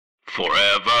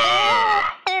Forever.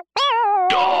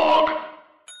 Dog.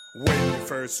 When your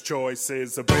first choice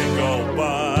is a big old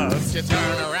bus, You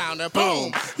turn around and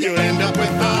boom, you end up with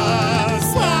a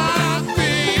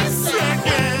sloppy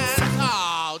seconds.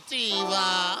 Oh,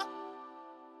 diva.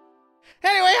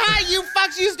 Anyway, hi, you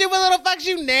fucks, you stupid little fucks,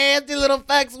 you nasty little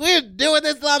fucks. We're doing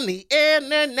this on the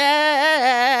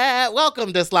internet.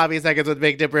 Welcome to Sloppy Seconds with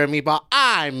Big Dipper and Meatball.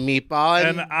 I'm Meatball,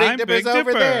 and Big I'm Dipper's Big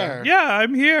over Dipper. there. Yeah,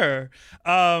 I'm here.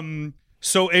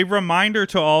 So a reminder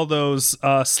to all those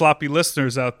sloppy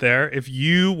listeners out there, if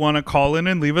you want to call in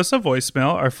and leave us a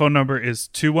voicemail, our phone number is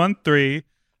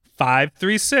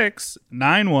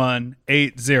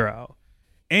 213-536-9180.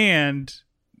 And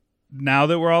now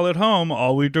that we're all at home,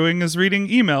 all we're doing is reading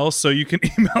emails, so you can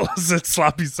email us at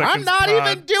sloppysecondspod. I'm not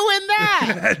even doing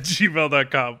that. at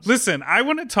gmail.com. Listen, I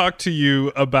want to talk to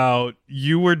you about,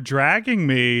 you were dragging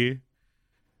me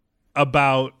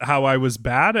about how I was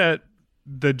bad at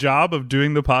the job of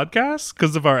doing the podcast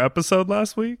because of our episode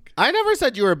last week. I never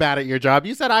said you were bad at your job.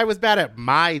 You said I was bad at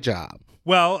my job.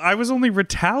 Well, I was only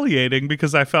retaliating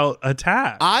because I felt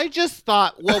attacked. I just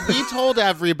thought, well, we told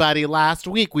everybody last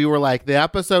week, we were like, the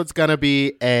episode's going to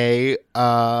be an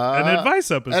advice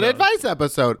episode. An advice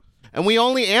episode. And we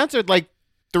only answered like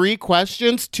 3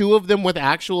 questions, 2 of them with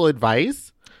actual advice.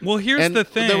 Well, here's And the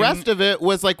thing. the rest of it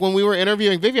was like when we were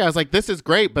interviewing Vivi, I was like, this is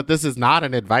great, but this is not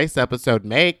an advice episode.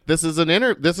 This is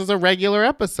a regular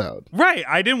episode. Right.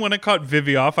 I didn't want to cut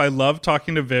Vivi off. I love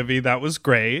talking to Vivi. That was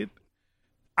great.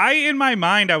 In my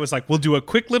mind, I was like, we'll do a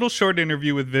quick little short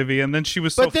interview with Vivi, and then she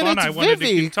was so But then fun, it's I wanted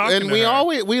Vivi, to keep talking and to we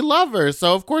her. we love her,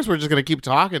 so of course we're just gonna keep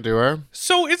talking to her.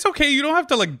 So it's okay. You don't have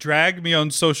to like drag me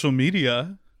on social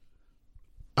media.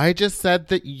 I just said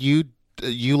that you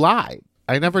lied.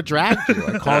 I never dragged you.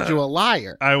 I called you a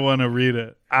liar. I want to read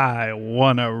it. I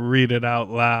want to read it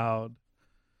out loud.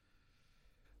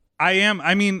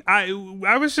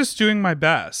 I was just doing my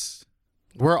best.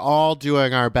 We're all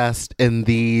doing our best in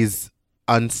these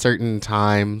uncertain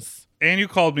times. And you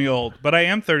called me old, but I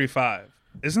am 35.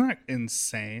 Isn't that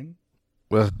insane?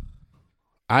 Well,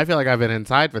 I feel like I've been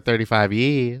inside for 35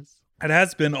 years. It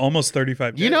has been almost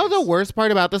 35 days. You know, the worst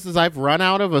part about this is I've run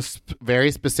out of a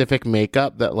very specific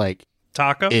makeup that like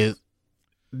Taco?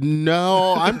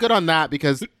 No, I'm good on that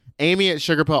because Amy at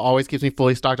Sugar Pill always keeps me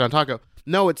fully stocked on taco.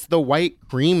 No, it's the white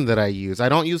cream that I use. I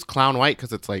don't use Clown White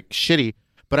because it's like shitty,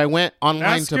 but I went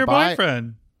online Ask to your buy.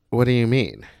 boyfriend What do you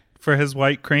mean? for his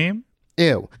white cream.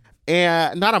 Ew.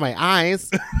 And not on my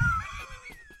eyes.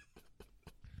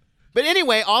 But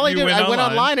anyway, I went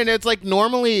online and it's like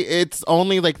normally it's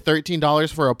only like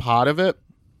 $13 for a pot of it.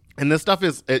 And this stuff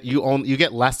you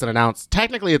get less than an ounce.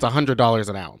 Technically, it's $100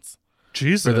 an ounce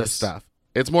Jesus. for this stuff.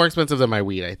 It's more expensive than my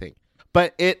weed, I think.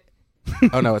 But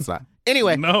oh no, it's not.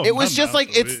 Anyway, No, it was my just mouth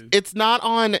like is it's not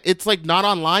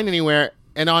online anywhere.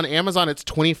 And on Amazon, it's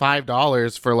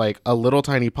 $25 for like a little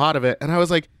tiny pot of it. And I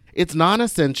was like, it's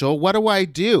non-essential. What do I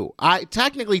do?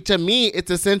 Technically, to me,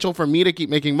 it's essential for me to keep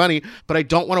making money, but I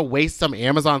don't want to waste some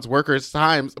Amazon's workers'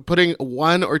 time putting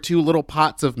 1 or 2 little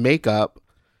pots of makeup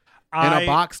in a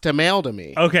box to mail to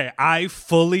me. Okay, I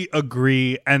fully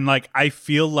agree. And like, I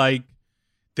feel like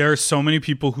there are so many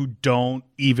people who don't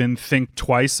even think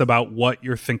twice about what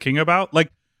you're thinking about.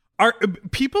 Like,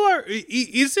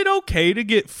 is it okay to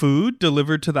get food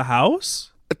delivered to the house?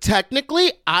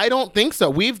 Technically, I don't think so.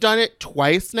 We've done it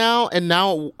twice now, and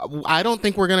now I don't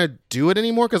think we're going to do it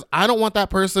anymore because I don't want that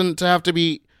person to have to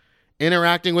be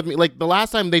interacting with me. Like the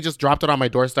last time they just dropped it on my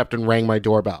doorstep and rang my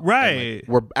doorbell. Right. And, like,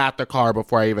 we're at the car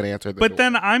before I even answered the door. But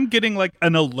then I'm getting like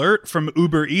an alert from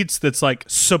Uber Eats that's like,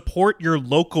 support your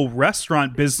local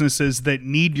restaurant businesses that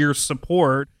need your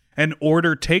support and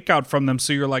order takeout from them.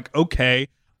 So you're like, okay,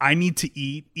 I need to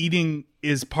eat. Eating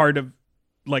is part of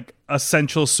like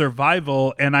essential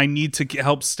survival and I need to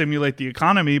help stimulate the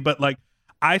economy. But like,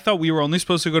 I thought we were only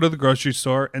supposed to go to the grocery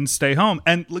store and stay home.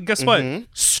 And guess what?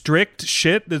 Strict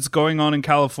shit that's going on in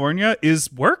California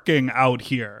is working out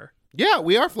here. Yeah,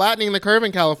 we are flattening the curve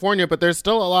in California, but there's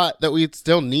still a lot that we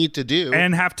still need to do.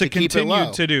 And have to keep it continue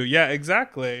low. to do. Yeah,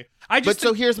 exactly.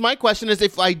 So here's my question is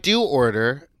if I do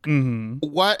order,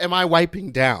 what am I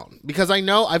wiping down? Because I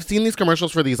know I've seen these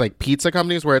commercials for these like pizza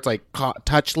companies where it's like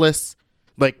touchless.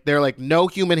 Like they're like no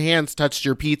human hands touched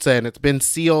your pizza and it's been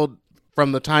sealed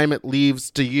from the time it leaves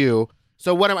to you.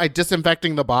 So what am I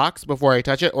disinfecting the box before I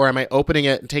touch it? Or am I opening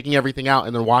it and taking everything out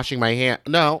and then washing my hand?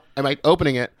 No. Am I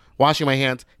opening it, washing my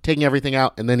hands, taking everything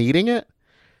out and then eating it?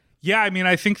 Yeah, I mean,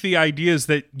 I think the idea is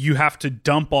that you have to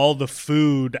dump all the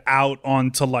food out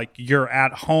onto like your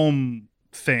at-home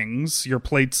things, your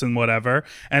plates and whatever,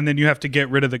 and then you have to get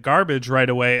rid of the garbage right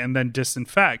away and then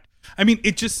disinfect. I mean,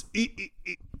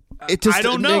 It just I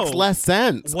don't know. makes less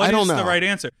sense. What I don't is know. the right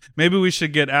answer? Maybe we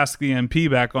should get Ask the MP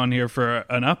back on here for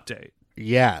an update.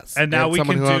 Yes. And now we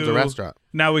someone can who owns a do restaurant.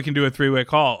 Now we can do a 3-way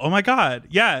call. Oh my God!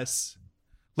 Yes,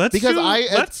 let's Because do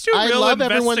I real love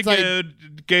everyone's, like,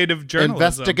 investigative journalism.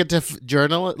 Investigative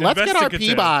journalism. Let's get our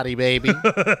Investigative. Peabody, baby.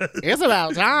 It's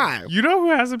about time. You know who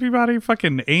has a Peabody?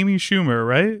 Fucking Amy Schumer,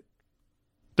 right?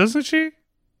 Doesn't she?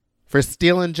 For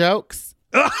stealing jokes.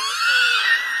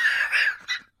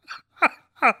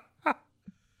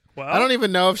 Well, I don't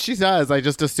even know if she does. I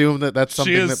just assume that that's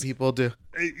something is- that people do.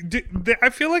 I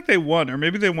feel like they won, or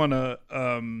maybe they won a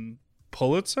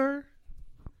Pulitzer.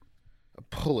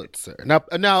 Pulitzer.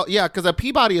 No, yeah, because a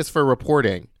Peabody is for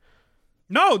reporting.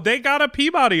 No, they got a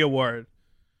Peabody Award.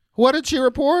 What did she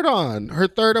report on? Her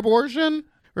third abortion?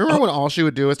 Remember when all she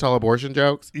would do is tell abortion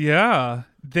jokes? Yeah,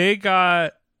 they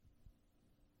got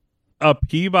a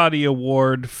Peabody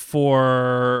Award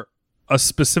for a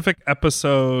specific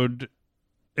episode.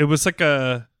 It was like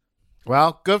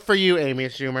Well, good for you, Amy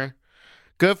Schumer.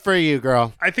 Good for you,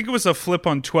 girl. I think it was a flip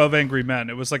on 12 Angry Men.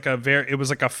 It was like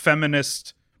a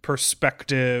feminist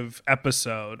perspective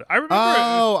episode. I remember.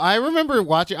 Oh, I remember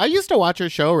watching. I used to watch her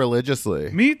show religiously.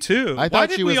 Me too. I Why thought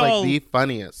did she we was all, like the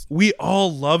funniest. We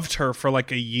all loved her for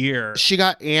like a year. She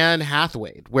got Anne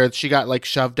Hathaway, where she got like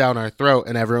shoved down our throat,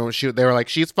 and everyone they were like,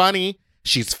 she's funny,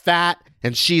 she's fat,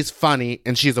 and she's funny,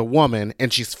 and she's a woman,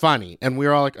 and she's funny, and we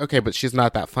were all like, okay, but she's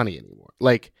not that funny anymore.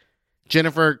 Like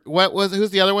Jennifer, who's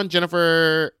the other one?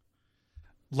 Jennifer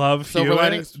Love Silver Hewitt?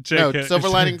 Linings. No, JK. Silver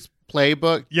Linings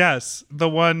Playbook. Yes, the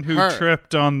one who Her.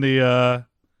 tripped on the.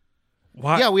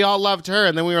 Why? Yeah, we all loved her,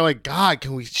 and then we were like, God,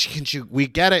 we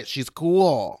get it? She's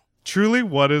cool. Truly,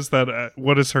 what is that?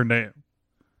 What is her name?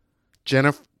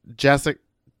 Jessica.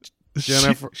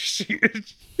 Jennifer. She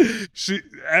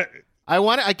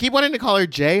I keep wanting to call her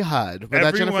J Hud, but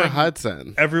that's Jennifer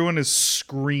Hudson. Everyone is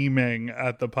screaming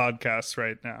at the podcast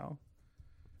right now.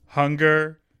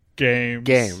 Hunger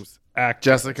Games. Actress.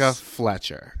 Jessica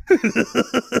Fletcher.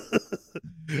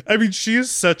 I mean, she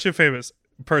is such a famous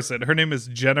person. Her name is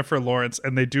Jennifer Lawrence,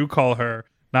 and they do call her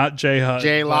not J Hud.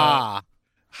 J La.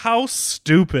 How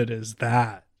stupid is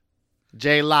that?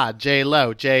 J La, J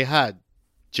Lo, J Hud,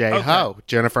 J Ho,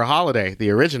 Jennifer Holiday, the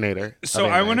originator. So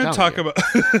I want to talk about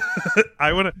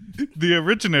the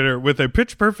originator with a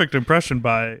pitch perfect impression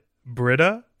by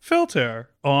Britta Filter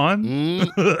on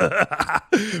me.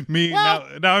 Well,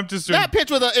 now I'm just doing, That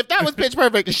pitch was if that was pitch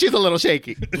perfect, she's a little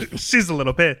shaky. she's a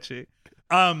little pitchy.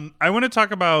 I want to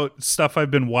talk about stuff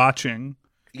I've been watching.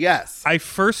 Yes. I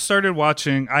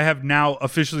have now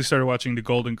officially started watching The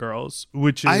Golden Girls,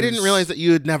 which is... I didn't realize that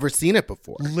you had never seen it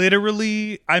before.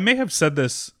 Literally, I may have said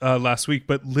this last week,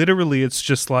 but literally it's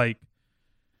just like,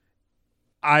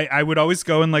 I would always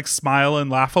go and like smile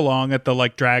and laugh along at the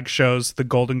like drag shows, The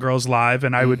Golden Girls Live,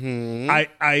 and I would,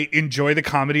 I enjoy the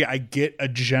comedy. I get a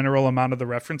general amount of the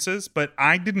references, but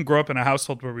I didn't grow up in a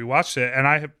household where we watched it, and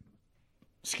I have,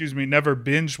 never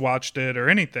binge watched it or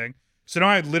anything. So now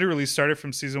I literally started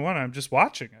from season 1. And I'm just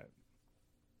watching it.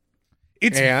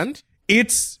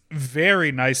 It's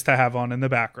very nice to have on in the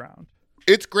background.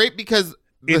 It's great because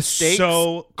It's stakes,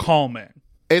 so calming.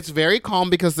 It's very calm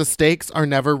because the stakes are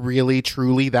never really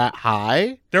truly that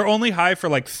high. They're only high for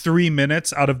like 3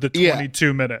 minutes out of the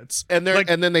 22 minutes. And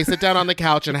then they sit down on the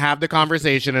couch and have the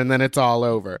conversation, and then it's all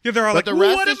over. Yeah, they're all but like, the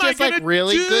rest what is am I just like gonna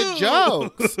really do? good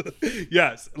jokes.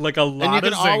 Yes, like a lot And you of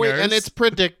can zingers. always, and it's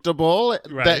predictable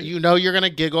Right. that you know you're gonna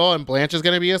giggle and Blanche is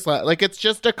gonna be a slut. Like, it's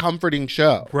just a comforting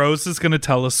show. Rose is going to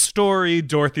tell a story.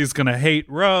 Dorothy's going to hate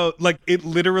Rose. Like, it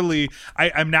literally,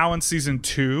 I'm now on season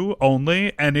 2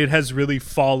 only, and it has really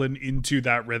fallen into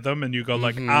that rhythm. And you go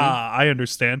like, I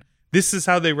understand. This is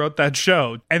how they wrote that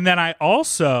show. And then I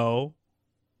also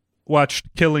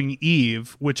watched Killing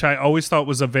Eve, which I always thought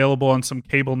was available on some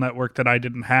cable network that I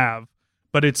didn't have,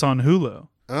 but it's on Hulu.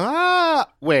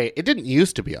 Wait, it didn't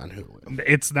used to be on Hulu.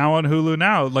 It's now on Hulu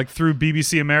now, like through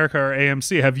BBC America or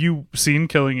AMC. Have you seen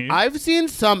Killing Eve? I've seen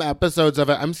some episodes of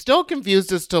it. I'm still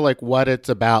confused as to like what it's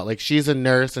about. Like, she's a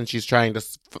nurse and she's trying to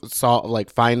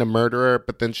find a murderer,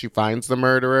 but then she finds the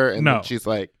murderer, and then she's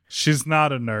like, she's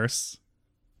not a nurse.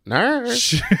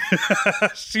 Nurse.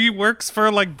 She works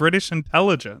for like British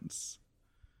intelligence.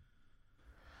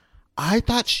 I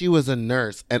thought she was a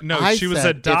nurse, and No, I she was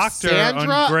said, a doctor if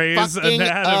Sandra on Grey's fucking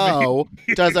Anatomy. O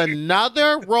does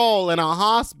another role in a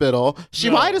hospital,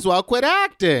 she might as well quit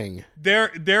acting.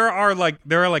 There are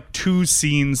like 2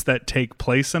 scenes that take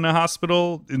place in a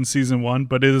hospital in season 1,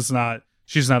 but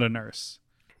she's not a nurse.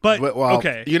 But Well,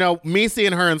 okay, you know, me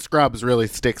seeing her in Scrubs really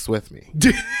sticks with me.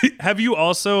 have you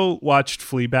also watched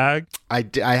Fleabag?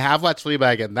 I have watched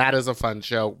Fleabag, and that is a fun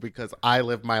show because I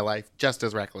live my life just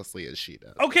as recklessly as she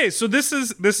does. Okay, so this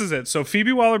is it. So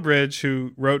Phoebe Waller-Bridge,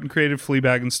 who wrote and created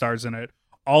Fleabag and stars in it,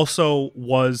 also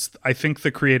was, I think,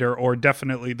 the creator or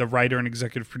definitely the writer and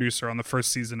executive producer on the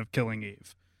first season of Killing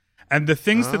Eve. And the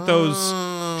things that those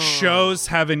shows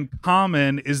have in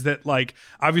common is that, like,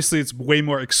 obviously it's way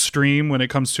more extreme when it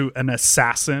comes to an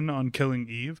assassin on Killing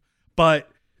Eve. But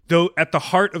though at the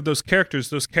heart of those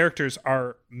characters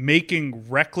are making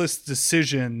reckless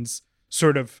decisions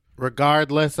sort of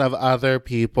Regardless of other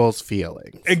people's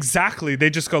feelings. exactly. They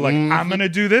just go like, I'm going to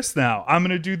do this now. I'm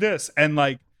going to do this. And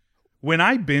like, when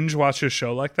I binge watch a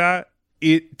show like that,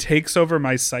 it takes over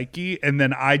my psyche. And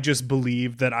then I just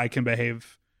believe that I can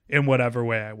behave in whatever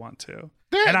way I want to.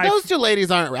 And Those two ladies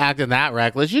aren't acting that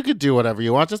reckless. You could do whatever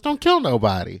you want. Just don't kill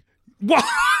nobody. Well,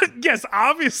 yes,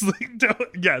 obviously.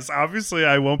 Yes, obviously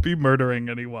I won't be murdering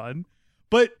anyone.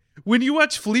 But when you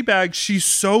watch Fleabag, she's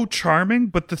so charming,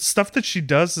 but the stuff that she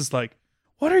does is like,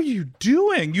 what are you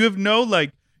doing? You have no,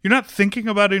 like, you're not thinking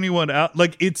about anyone else.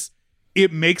 Like,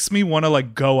 it makes me want to,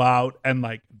 like, go out and,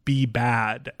 like, be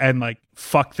bad and, like,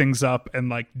 fuck things up and,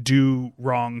 like, do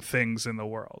wrong things in the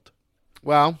world.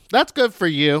 Well, that's good for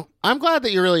you. I'm glad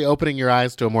that you're really opening your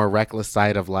eyes to a more reckless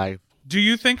side of life. Do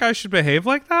you think I should behave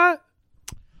like that?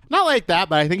 Not like that,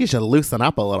 but I think you should loosen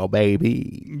up a little,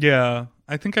 baby. Yeah,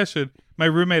 I think I should. My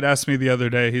roommate asked me the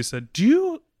other day, he said, do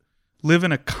you live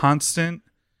in a constant,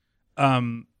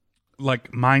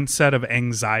 like, mindset of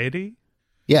anxiety?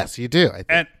 Yes, you do. I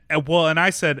think. And I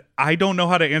said, I don't know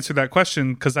how to answer that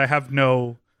question because I have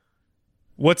no,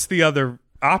 what's the other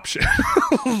option?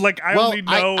 Like, I only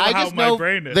know I how just my know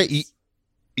brain is. that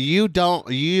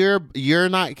you're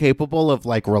not capable of,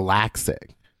 like,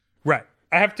 relaxing. Right.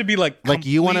 I have to be like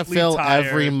You want to fill tired.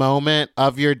 every moment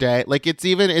of your day. Like,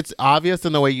 it's obvious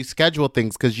in the way you schedule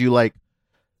things because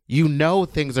you know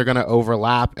things are going to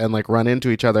overlap and, like, run into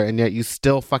each other, and yet you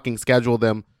still fucking schedule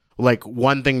them, like,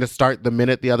 one thing to start the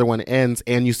minute the other one ends,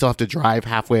 and you still have to drive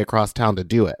halfway across town to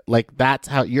do it. Like, that's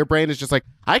how your brain is just like,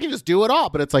 I can just do it all,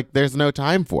 but it's like there's no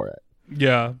time for it.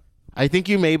 Yeah. I think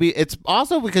it's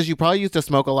also because you probably used to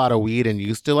smoke a lot of weed and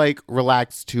used to, like,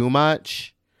 relax too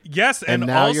much. Yes, And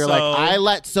now also, you're like, I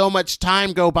let so much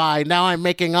time go by. Now I'm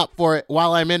making up for it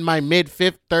while I'm in my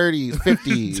mid-30s,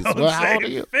 50s. don't Well, how say old are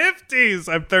you? 50s.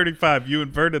 I'm 35. You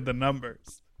inverted the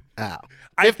numbers. Oh.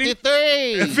 I think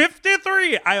 53.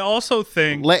 53. I also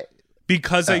think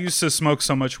because I used to smoke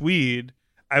so much weed,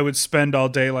 I would spend all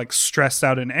day like stressed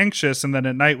out and anxious. And then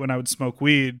at night when I would smoke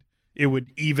weed, it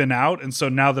would even out. And so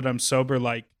now that I'm sober,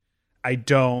 like, I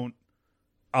don't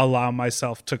allow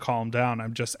myself to calm down.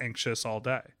 I'm just anxious all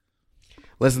day.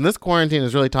 Listen, this quarantine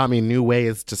has really taught me new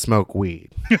ways to smoke weed.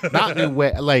 Not new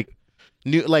way,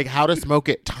 like how to smoke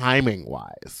it timing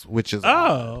wise, which is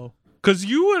Oh, because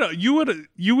you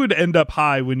would end up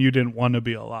high when you didn't want to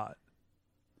be a lot.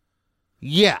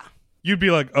 yeah. You'd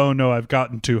be like, oh no, I've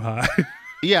gotten too high.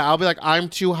 Yeah, I'll be like, I'm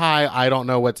too high. I don't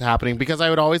know what's happening, because I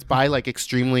would always buy like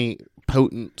extremely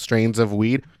potent strains of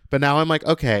weed. But now I'm like,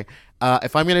 okay,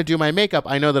 if I'm going to do my makeup,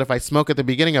 I know that if I smoke at the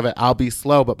beginning of it, I'll be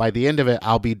slow. But by the end of it,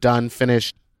 I'll be done,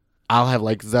 finished. I'll have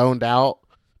like zoned out,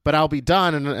 but I'll be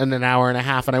done in an hour and a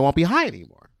half, and I won't be high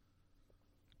anymore.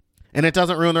 And it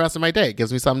doesn't ruin the rest of my day. It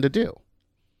gives me something to do.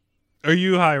 Are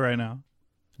you high right now?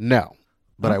 No,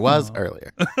 but I was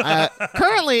earlier.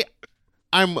 Currently,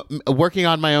 I'm working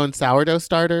on my own sourdough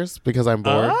starters because I'm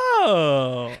bored.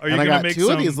 Oh, are you And I gonna got make two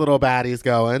some of these little baddies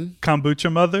going. kombucha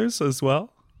mothers as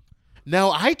well?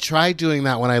 No, I tried doing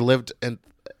that when I lived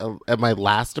at my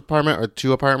last apartment, or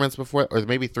 2 apartments before, or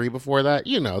maybe 3 before that.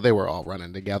 You know, they were all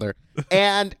running together,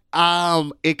 and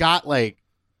it got like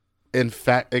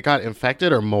it got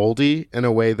infected or moldy in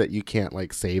a way that you can't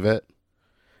like save it,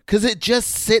 because it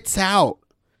just sits out.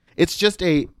 It's just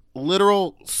a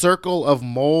literal circle of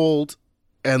mold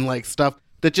and like stuff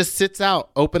that just sits out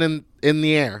open in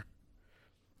the air.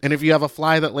 And if you have a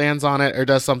fly that lands on it or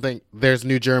does something, there's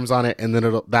new germs on it, and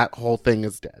then that whole thing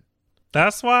is dead.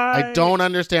 That's why I don't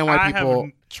understand why I people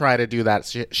have try to do that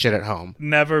shit at home.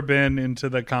 never been into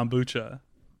the kombucha.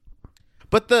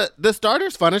 But the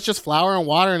starter's fun. It's just flour and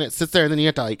water, and it sits there, and then you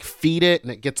have to like feed it,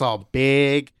 and it gets all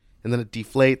big, and then it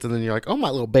deflates, and then you're like, oh, my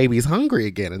little baby's hungry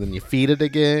again, and then you feed it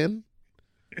again.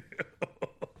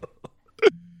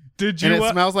 Did you? And it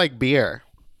smells like beer.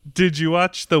 Did you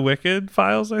watch the Wicked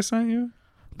files I sent you?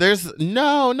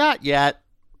 No, not yet.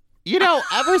 You know,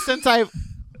 ever since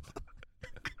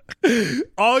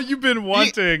All you've been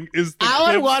wanting is the all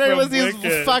I clips wanted from was these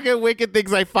Wicked. fucking Wicked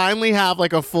things. I finally have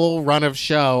like a full run of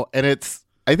show, and it's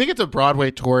I think it's a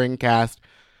Broadway touring cast,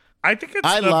 I think it's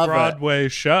I the love it. Broadway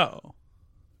show.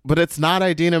 but it's not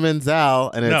Idina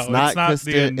Menzel, and it's No, not it's not the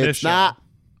Kristen. It's initial. not.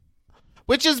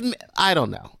 Which is, I don't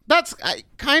know. I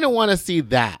kind of want to see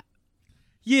that.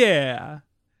 Yeah.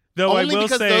 Though Only I will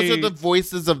because say, those are the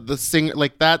voices of the singer.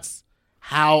 Like, that's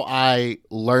how I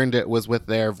learned it, was with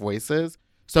their voices.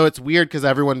 So it's weird because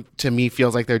everyone, to me,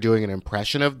 feels like they're doing an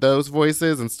impression of those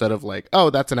voices instead of like, oh,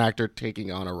 that's an actor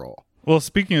taking on a role. well,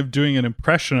 speaking of doing an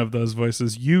impression of those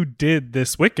voices, you did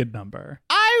this Wicked number.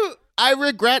 I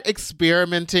regret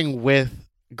experimenting with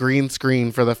green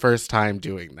screen for the first time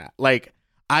doing that. Like,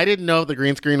 I didn't know if the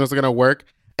green screen was going to work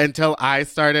until I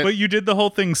started. But you did the whole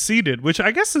thing seated, which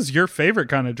I guess is your favorite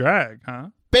kind of drag, huh?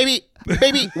 Baby.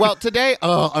 Well, today,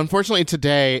 unfortunately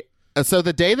today, so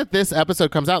the day that this episode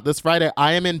comes out, this Friday,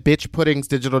 I am in Bitch Pudding's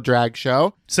digital drag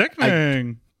show.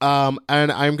 Sickening. And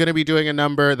I'm going to be doing a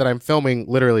number that I'm filming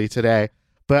literally today,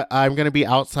 but I'm going to be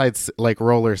outside like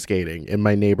roller skating in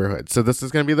my neighborhood. So this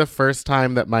is going to be the first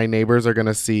time that my neighbors are going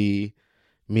to see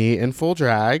me in full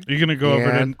drag. Are you going to go over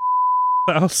And- to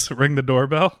the house, ring the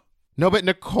doorbell? No, but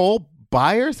Nicole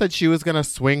Byer said she was going to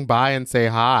swing by and say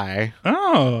hi.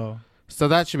 Oh. So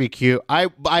that should be cute. I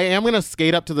am going to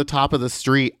skate up to the top of the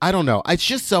street. I don't know. It's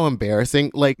just so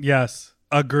embarrassing. Like, Yes.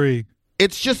 Agree.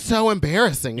 it's just so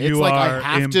embarrassing. It's You like I are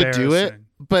have to do it, embarrassing.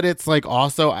 but it's like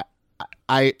also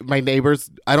my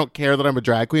neighbors, I don't care that I'm a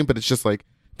drag queen, but it's just like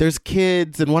there's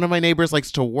kids and one of my neighbors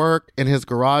likes to work in his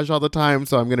garage all the time,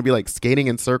 so I'm going to be like skating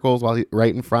in circles while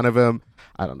right in front of him.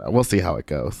 I don't know. We'll see how it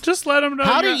goes. Just let them know.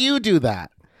 How do you do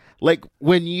that? Like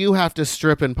when you have to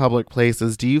strip in public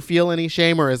places, do you feel any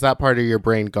shame, or is that part of your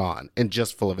brain gone and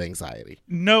just full of anxiety?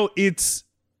 No,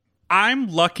 I'm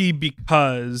lucky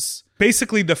because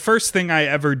basically the first thing I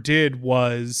ever did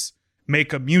was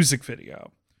make a music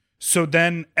video. So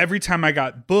then every time I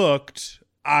got booked,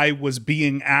 I was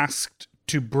being asked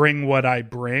to bring what I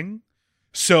bring.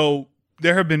 So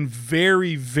there have been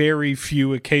very, very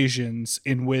few occasions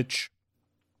in which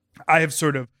I have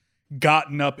sort of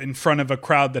gotten up in front of a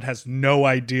crowd that has no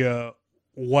idea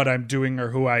what I'm doing or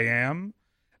who I am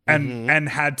and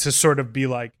had to sort of be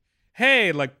like,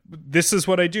 hey, like, this is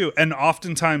what I do. And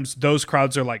oftentimes those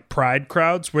crowds are like pride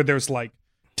crowds where there's like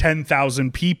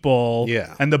 10,000 people.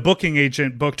 Yeah. And the booking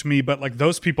agent booked me, but like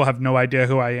those people have no idea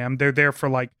who I am. They're there for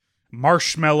like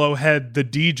Marshmallow Head, the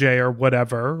DJ or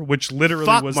whatever, which literally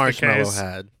Fuck was Marshmallow the case.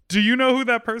 Head. Do you know who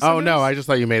that person Oh is? no, I just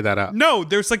thought you made that up. No,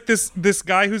 there's like this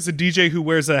guy who's a DJ who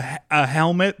wears a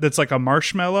helmet that's like a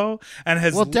marshmallow and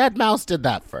has Well, Dead Mouse did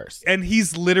that first. and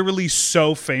he's literally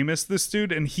so famous, this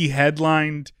dude, and he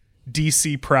headlined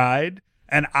DC Pride,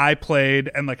 and I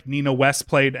played, and like Nina West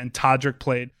played, and Todrick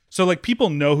played. So like people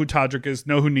know who Todrick is,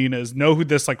 know who Nina is, know who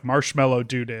this like marshmallow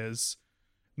dude is.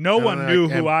 No one knew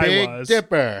who I Big was.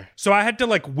 Dipper. So I had to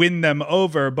like win them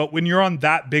over. But when you're on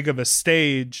that big of a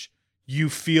stage, you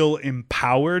feel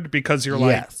empowered because you're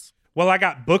like, Yes. well, I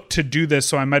got booked to do this,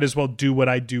 so I might as well do what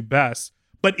I do best.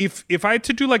 But if I had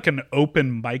to do like an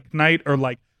open mic night or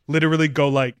like literally go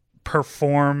like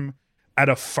perform at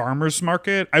a farmer's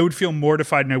market, I would feel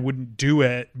mortified and I wouldn't do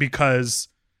it because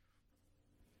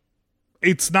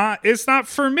it's not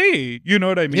for me. You know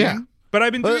what I mean? Yeah. But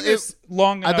I've been Well, doing this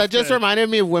long enough. That just reminded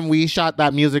me of when we shot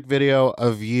that music video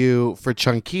of you for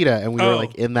Chunkita, and we were Oh.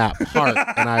 like in that park,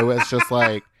 and I was just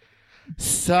like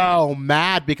so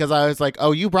mad because I was like,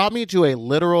 oh, you brought me to a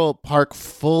literal park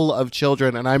full of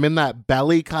children, and I'm in that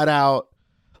belly cutout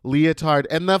leotard,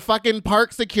 and the fucking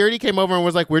park security came over and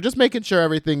was like, we're just making sure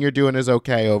everything you're doing is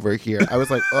okay over here. I was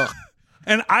like, ugh.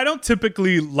 And I don't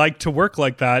typically like to work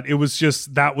like that. It was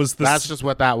just That's just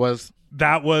what that was.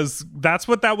 that's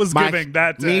what that was giving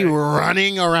that me day.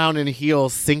 running around in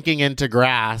heels, sinking into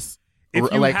grass,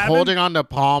 If you like haven't- holding on to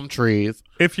palm trees.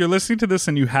 If you're listening to this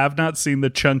and you have not seen the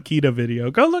Chunkita video,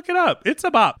 go look it up. It's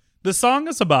a bop. The song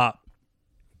is a bop.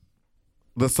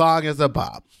 The song is a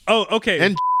bop, Oh, okay.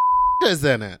 and is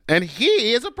in it, and he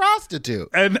is a prostitute.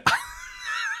 And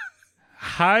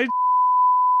hi.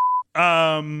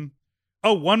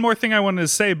 Oh, one more thing I wanted to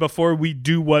say before we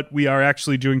do what we are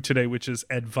actually doing today, which is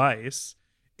advice,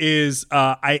 is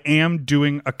I am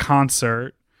doing a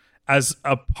concert as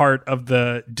a part of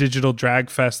the digital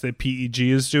drag fest that PEG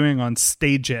is doing on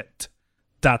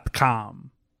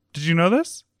stageit.com. Did you know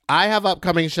this? I have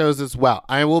upcoming shows as well.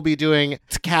 I will be doing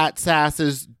Cat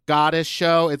Sass's Goddess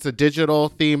show. It's a digital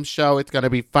themed show. It's going to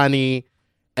be funny.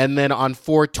 And then on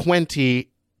 4/20,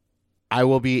 I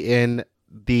will be in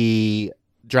the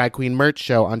Drag Queen merch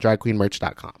show on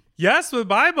dragqueenmerch.com Yes, with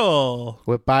Bible.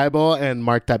 with Bible and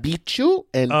Marta Bichu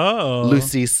and Oh.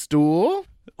 Lucy Stool.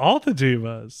 All the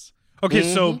divas.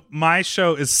 Okay, so my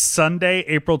show is Sunday,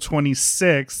 April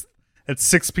 26th at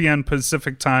 6 p.m.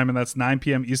 Pacific time, and that's 9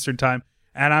 p.m. Eastern time.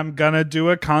 And I'm going to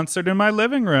do a concert in my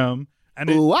living room. And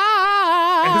it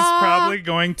is probably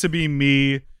going to be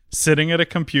me sitting at a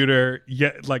computer,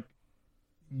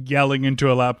 yelling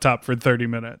into a laptop for 30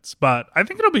 minutes. But I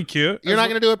think it'll be cute. You're not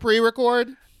going to do a pre-record?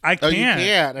 I can't. Oh, you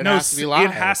can't. It has to be live.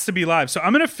 It has to be live. So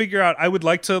I'm going to figure out, I would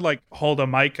like to hold a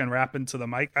mic and rap into the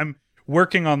mic. I'm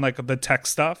working on the tech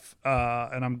stuff,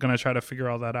 and I'm going to try to figure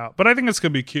all that out. But I think it's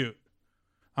going to be cute.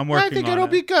 I'm working on it. I think it'll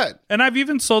be good. And I've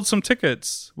even sold some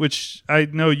tickets, which I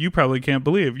know you probably can't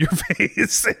believe. Your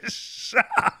face is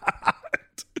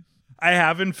shocked. I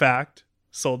have, in fact,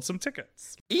 sold some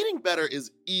tickets. Eating better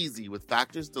is easy with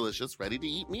Factor's delicious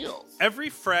ready-to-eat meals. Every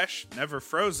fresh, never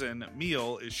frozen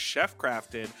meal is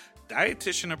chef-crafted,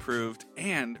 dietitian approved,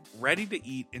 and ready to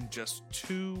eat in just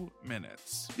 2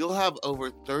 minutes. You'll have over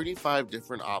 35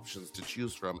 different options to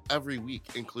choose from every week,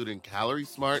 including Calorie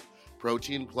Smart,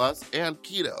 Protein Plus, and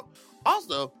Keto.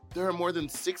 Also, there are more than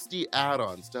 60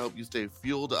 add-ons to help you stay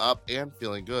fueled up and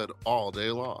feeling good all day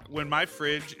long. When my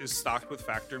fridge is stocked with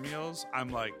Factor meals, I'm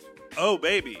like, oh,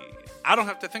 baby, I don't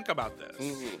have to think about this.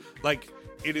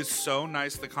 It is so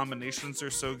nice. The combinations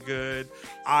are so good.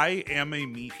 I am a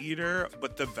meat eater,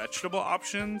 but the vegetable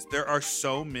options, there are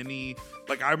so many.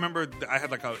 I remember I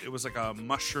had it was a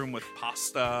mushroom with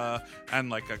pasta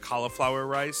and a cauliflower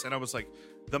rice. And I was like,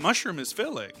 the mushroom is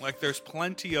filling. There's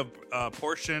plenty of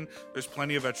portion, there's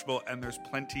plenty of vegetable, and there's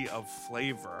plenty of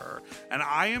flavor. And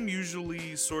I am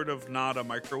usually sort of not a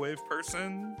microwave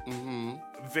person.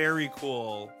 Very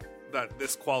cool that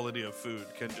this quality of food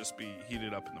can just be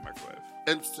heated up in the microwave.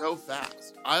 And so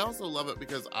fast. I also love it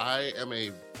because I am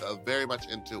a very much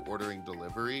into ordering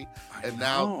delivery.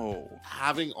 Now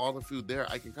having all the food there,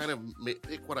 I can kind of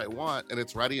pick what I want and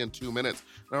it's ready in 2 minutes.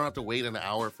 I don't have to wait an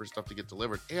hour for stuff to get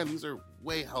delivered. And these are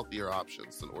way healthier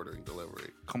options than ordering delivery.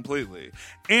 Completely.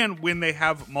 And when they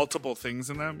have multiple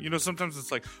things in them, sometimes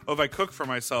it's if I cook for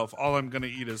myself, all I'm going to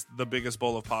eat is the biggest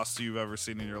bowl of pasta you've ever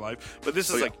seen in your life. But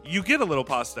this is you get a little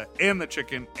pasta and the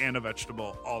chicken and a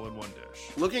vegetable all in one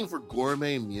dish. Looking for gourmet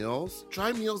meals?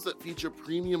 Try meals that feature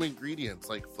premium ingredients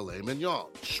like filet mignon,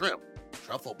 shrimp,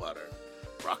 truffle butter,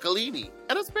 broccolini,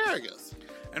 and asparagus.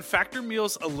 And Factor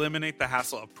meals eliminate the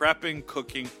hassle of prepping,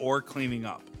 cooking, or cleaning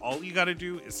up. All you gotta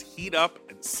do is heat up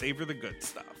and savor the good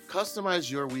stuff. Customize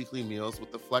your weekly meals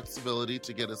with the flexibility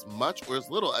to get as much or as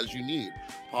little as you need.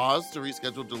 Pause to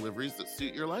reschedule deliveries that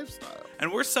suit your lifestyle.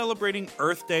 And we're celebrating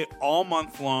Earth Day all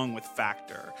month long with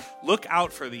Factor. Look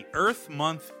out for the Earth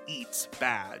Month Eats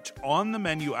badge on the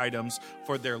menu items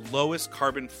for their lowest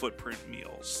carbon footprint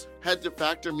meals. Head to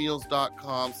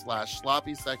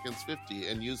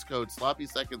factormeals.com/sloppyseconds50 and use code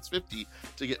sloppyseconds50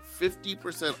 to get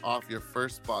 50% off your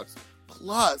first box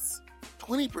plus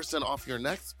 20% off your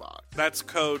next box. That's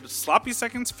code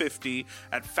sloppyseconds50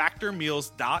 at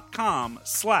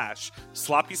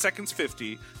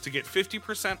factormeals.com/sloppyseconds50 to get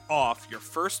 50% off your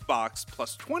first box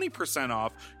plus 20%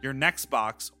 off your next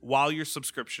box while your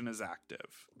subscription is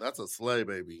active. That's a slay,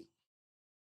 baby.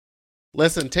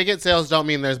 Listen, ticket sales don't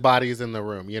mean there's bodies in the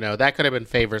room. That could have been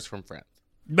favors from friends.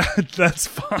 That's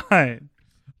fine.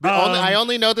 I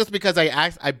only know this because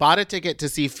I bought a ticket to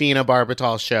see Fina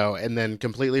Barbital's show and then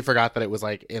completely forgot that it was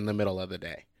in the middle of the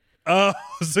day. Oh,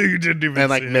 so you didn't even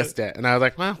and see missed it. And I was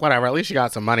like, well, whatever. At least she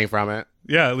got some money from it.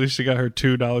 Yeah, at least she got her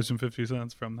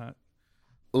 $2.50 from that.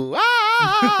 Ooh, ah!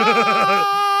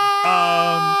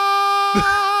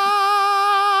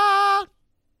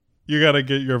 You gotta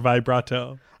get your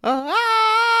vibrato.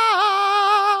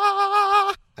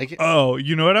 Oh,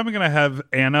 you know what I'm going to have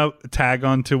Anna tag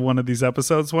onto one of these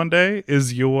episodes one day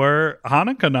is your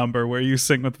Hanukkah number where you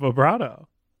sing with vibrato.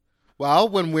 Well,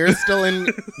 when we're still in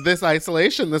this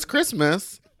isolation this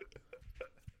Christmas,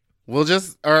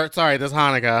 this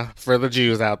Hanukkah for the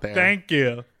Jews out there. Thank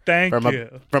you. From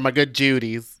a good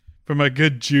Judy's. From a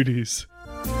good Judy's.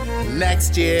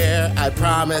 Next year, I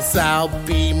promise I'll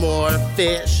be more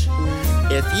fish.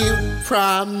 If you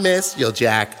promise you'll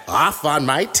jack off on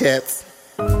my tits.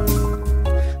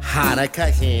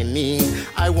 Hanukkah Hini,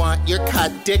 I want your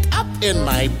cut dick up in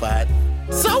my butt.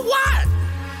 So what?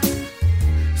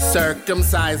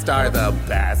 Circumcised are the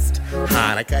best.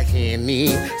 Hanukkah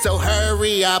Hini, so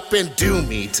hurry up and do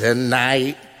me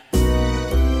tonight.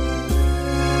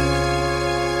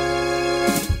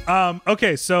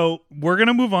 Okay, so we're going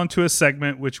to move on to a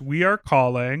segment which we are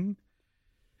calling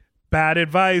Bad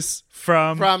Advice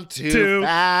from Two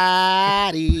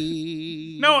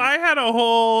Fatty. No, I had a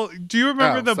whole... Do you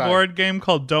remember the board game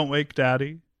called Don't Wake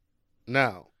Daddy?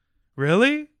 No.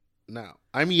 Really? No.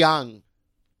 I'm young.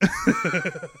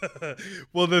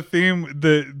 Well, the theme,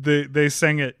 they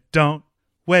sang it, "Don't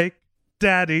Wake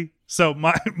Daddy." So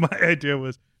my idea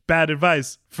was bad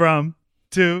advice from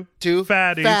two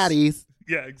fatties.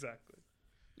 Yeah, exactly.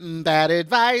 Bad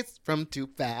advice from two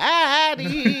fatties.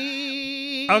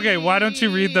 Okay, why don't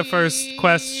you read the first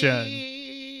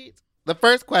question? The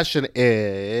first question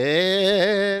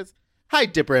is, hi,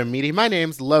 Dipper and Meaty. My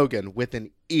name's Logan with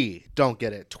an E. Don't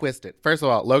get it twisted. First of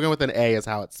all, Logan with an A is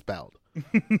how it's spelled.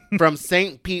 From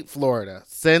St. Pete, Florida.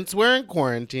 Since we're in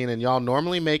quarantine and y'all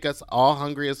normally make us all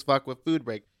hungry as fuck with food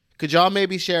break, could y'all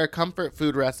maybe share a comfort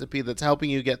food recipe that's helping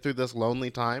you get through this lonely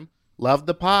time? Love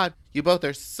the pod. You both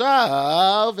are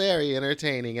so very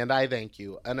entertaining, and I thank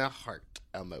you. And a heart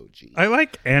emoji. I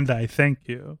like "and I thank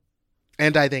you."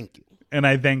 And I thank you. And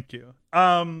I thank you.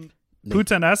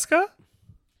 Putanesca?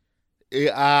 We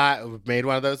made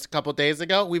one of those a couple days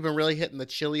ago. We've been really hitting the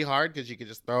chili hard because you could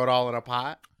just throw it all in a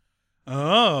pot.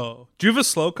 Oh. Do you have a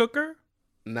slow cooker?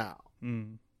 No.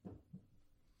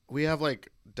 We have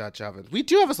like Dutch ovens. We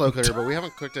do have a slow cooker, but we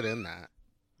haven't cooked it in that.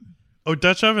 Oh,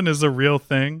 Dutch oven is a real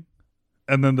thing?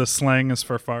 And then the slang is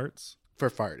for farts? For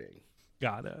farting.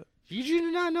 Got it. You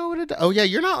do not know what it does. Oh, yeah,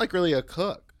 you're not like really a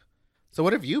cook. So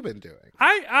what have you been doing?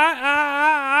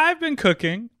 I've been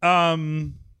cooking.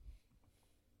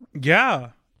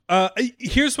 Yeah.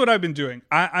 Here's what I've been doing.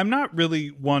 I'm not really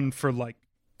one for like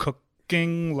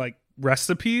cooking like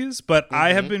recipes, but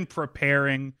I have been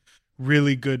preparing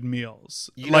really good meals.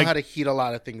 You know how to heat a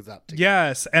lot of things up.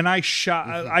 Yes, and I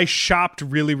shopped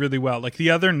really, really well. Like the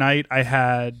other night, I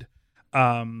had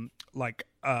like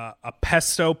a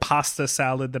pesto pasta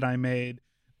salad that I made,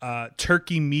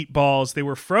 turkey meatballs. They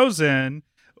were frozen,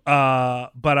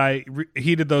 but I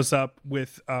heated those up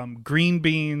with green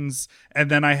beans, and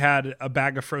then I had a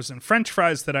bag of frozen French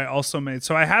fries that I also made.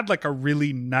 So I had like a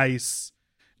really nice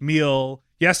meal.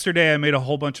 Yesterday, I made a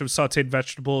whole bunch of sauteed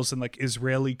vegetables and like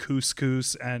Israeli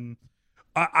couscous. And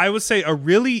I would say a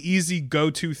really easy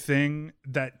go-to thing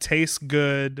that tastes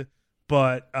good,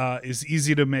 but is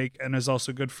easy to make and is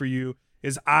also good for you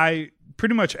is I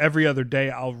pretty much every other day,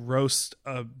 I'll roast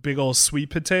a big old sweet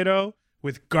potato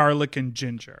with garlic and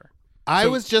ginger. I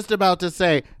was just about to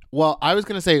say, well, I was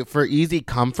going to say for easy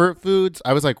comfort foods,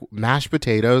 I was like mashed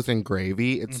potatoes and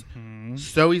gravy. It's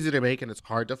so easy to make and it's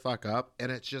hard to fuck up.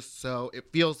 And it's just it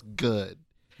feels good.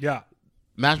 Yeah.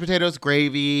 Mashed potatoes,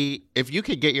 gravy. If you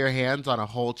could get your hands on a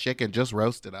whole chicken, just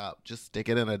roast it up. Just stick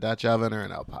it in a Dutch oven or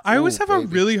an El Paso. I always have a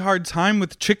really hard time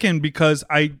with chicken because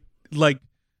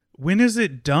when is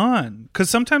it done? Because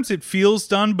sometimes it feels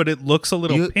done, but it looks a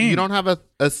little pink. You don't have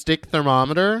a stick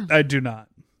thermometer? I do not.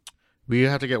 We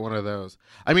have to get one of those.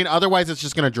 I mean, otherwise it's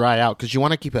just going to dry out because you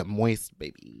want to keep it moist,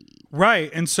 baby.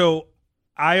 Right. And so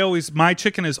my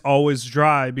chicken is always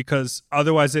dry because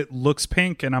otherwise it looks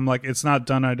pink and I'm like, it's not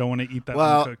done. I don't want to eat that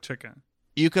uncooked chicken.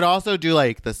 You could also do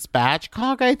like the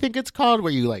spatchcock, I think it's called,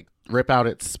 where you like rip out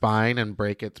its spine and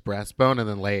break its breastbone and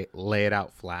then lay it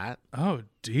out flat. Oh,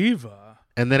 diva.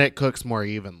 And then it cooks more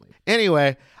evenly.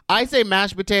 Anyway, I say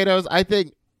mashed potatoes. I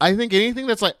think anything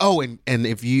that's like, oh, and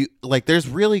if you like, there's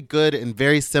really good and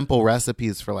very simple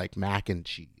recipes for like mac and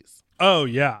cheese. Oh,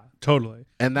 yeah, totally.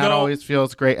 And that always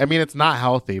feels great. I mean, it's not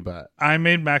healthy, but I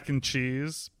made mac and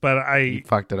cheese, but you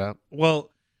fucked it up. Well,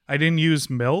 I didn't use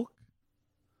milk.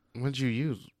 What'd you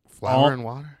use? Flour and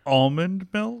water? Almond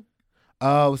milk?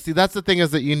 Oh, see, that's the thing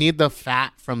is that you need the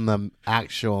fat from the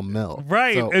actual milk.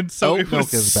 Right. And so oat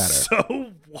milk is better.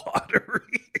 So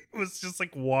watery. It was just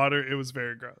like water. It was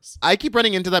very gross. I keep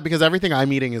running into that because everything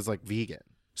I'm eating is like vegan.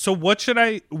 So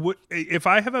if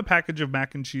I have a package of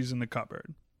mac and cheese in the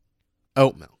cupboard?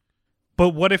 Oat milk. But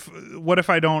what if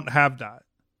I don't have that?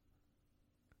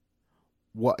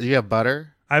 What, do you have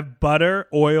butter? I have butter,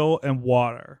 oil, and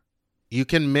water. You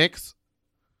can mix.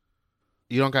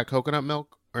 You don't got coconut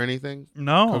milk or anything?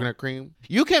 No. Coconut cream?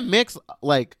 You can mix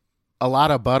like a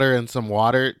lot of butter and some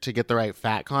water to get the right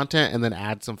fat content and then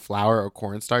add some flour or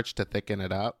cornstarch to thicken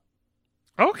it up.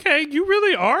 Okay, you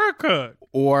really are a cook.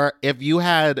 Or if you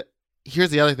had,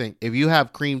 here's the other thing. If you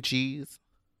have cream cheese,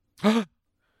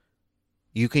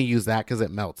 you can use that because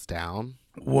it melts down.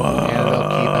 Whoa. And it'll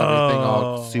keep everything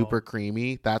all super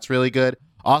creamy. That's really good.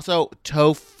 Also,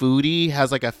 Tofutti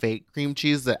has like a fake cream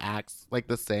cheese that acts like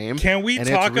the same. Can we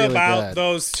talk really about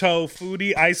those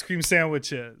Tofutti ice cream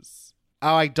sandwiches?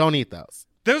 Oh, I don't eat those.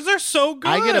 Those are so good.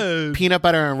 I get a peanut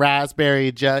butter and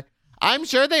raspberry jelly. I'm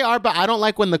sure they are, but I don't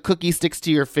like when the cookie sticks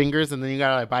to your fingers and then you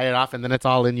gotta like bite it off and then it's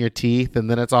all in your teeth and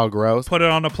then it's all gross. Put it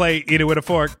on a plate, eat it with a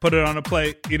fork. Put it on a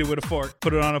plate, eat it with a fork.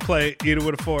 Put it on a plate, eat it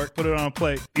with a fork. Put it on a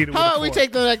plate, eat it with a fork. How about we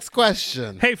take the next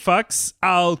question? Hey, fucks.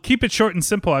 I'll keep it short and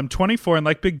simple. I'm 24 and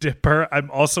like Big Dipper, I'm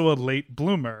also a late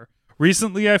bloomer.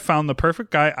 Recently, I found the perfect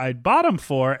guy I'd bottom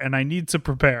for, and I need to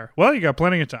prepare. Well, you got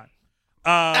plenty of time.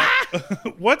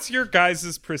 What's your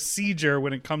guys' procedure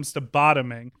when it comes to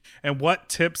bottoming, and what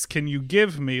tips can you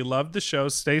give me? Love the show.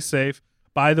 Stay safe.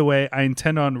 By the way, I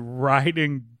intend on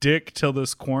riding dick till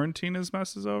this quarantine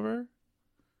messes over.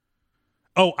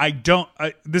 Oh, I don't.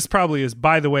 This probably is.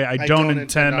 By the way, I don't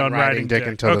intend on riding dick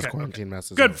until this quarantine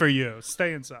messes Good over. for you.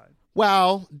 Stay inside.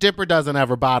 Well, Dipper doesn't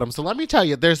ever bottom. So let me tell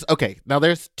you, there's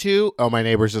two. Oh, my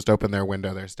neighbors just opened their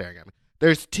window. They're staring at me.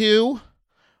 There's two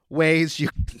ways you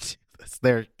can do this.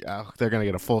 They're going to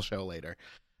get a full show later.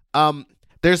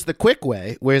 There's the quick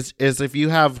way, which is if you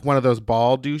have one of those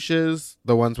ball douches,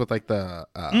 the ones with like the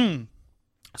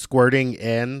squirting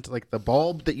end, like the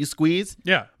bulb that you squeeze.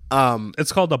 Yeah.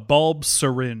 It's called a bulb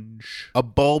syringe. A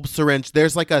bulb syringe.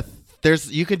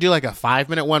 You could do like a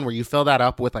 5-minute one where you fill that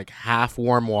up with like half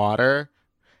warm water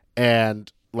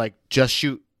and like just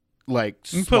shoot like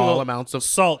small amounts of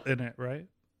salt in it, right?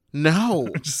 No.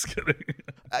 Just kidding.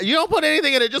 You don't put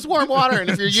anything in it, just warm water. And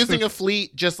if you're using a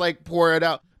fleet, just like pour it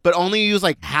out. But only use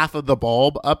like half of the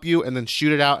bulb up you and then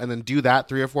shoot it out and then do that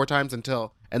 3 or 4 times and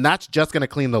that's just going to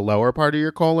clean the lower part of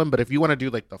your colon. But if you want to do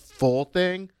like the full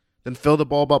thing, then fill the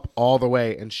bulb up all the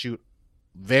way and shoot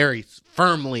very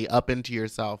firmly up into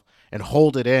yourself. And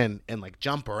hold it in and like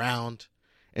jump around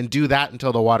and do that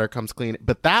until the water comes clean.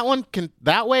 But that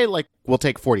way will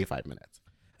take 45 minutes.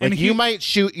 Like you might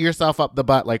shoot yourself up the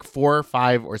butt like 4 or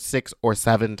 5 or 6 or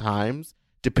 7 times,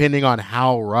 depending on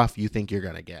how rough you think you're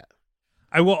going to get.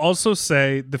 I will also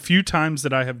say the few times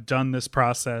that I have done this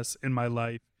process in my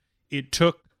life, it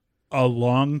took a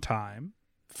long time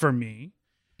for me.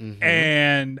 Mm-hmm.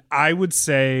 And I would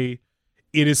say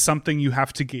it is something you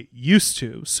have to get used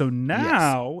to. So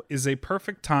now is a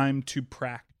perfect time to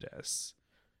practice.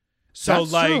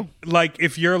 So like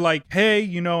if you're like, hey,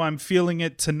 I'm feeling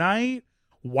it tonight,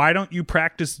 why don't you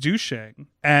practice douching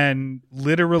and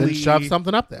literally then shove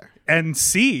something up there and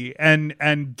see and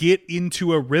get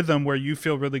into a rhythm where you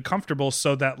feel really comfortable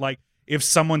so that like if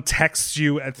someone texts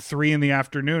you at 3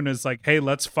 p.m. is like, hey,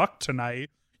 let's fuck tonight,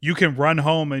 you can run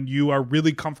home and you are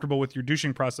really comfortable with your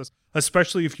douching process,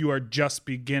 especially if you are just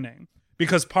beginning.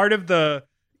 Because part of the,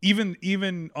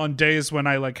 even on days when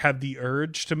I like have the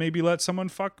urge to maybe let someone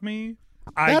fuck me.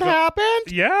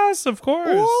 Happened? Yes, of course.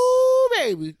 Ooh,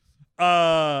 baby.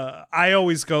 I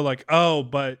always go like, oh,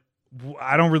 but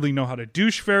I don't really know how to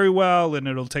douche very well and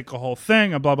it'll take a whole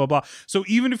thing and blah, blah, blah. So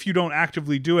even if you don't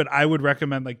actively do it, I would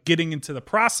recommend like getting into the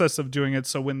process of doing it.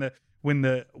 So when the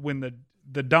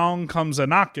dong comes a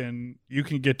knocking, you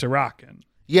can get to rocking.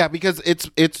 Yeah, because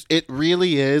it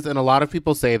really is, and a lot of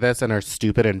people say this and are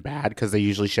stupid and bad because they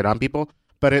usually shit on people,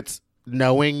 but it's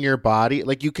knowing your body.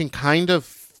 Like you can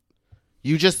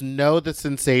you just know the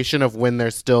sensation of when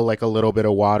there's still like a little bit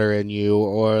of water in you,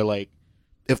 or like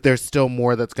if there's still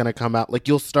more that's going to come out. Like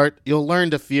you'll learn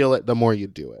to feel it the more you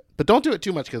do it. But don't do it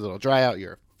too much because it'll dry out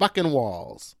your fucking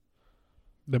walls.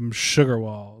 Them sugar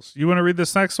walls. You want to read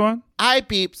this next one? Hi,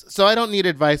 peeps. So I don't need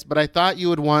advice, but I thought you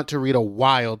would want to read a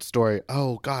wild story.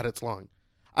 Oh, God, it's long.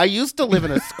 I used to live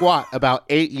in a squat about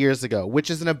 8 years ago, which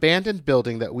is an abandoned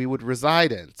building that we would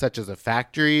reside in, such as a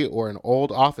factory or an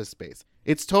old office space.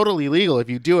 It's totally legal if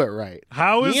you do it right.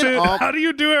 How is it? How do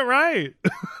you do it right?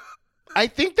 I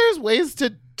think there's ways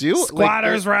to do it.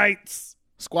 Squatters' rights.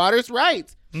 Squatters'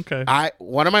 rights. Okay.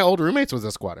 One of my old roommates was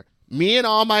a squatter. Me and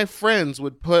all my friends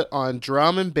would put on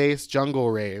drum and bass jungle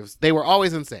raves. They were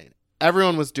always insane.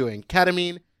 Everyone was doing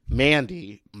ketamine,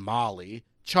 Mandy, Molly,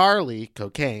 Charlie,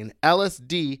 cocaine,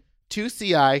 LSD,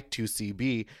 2CI,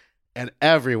 2CB, and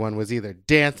everyone was either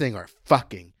dancing or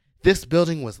fucking. This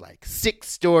building was like 6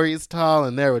 stories tall,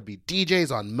 and there would be DJs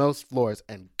on most floors,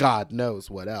 and God knows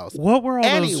what else. What were all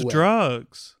those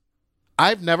drugs?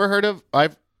 I've never heard of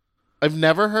 2CI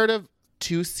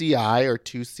or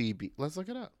 2CB. Let's look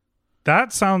it up.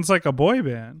 That sounds like a boy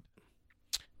band.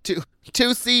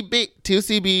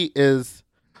 2CB is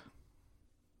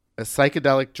a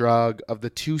psychedelic drug of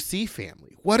the 2C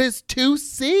family. What is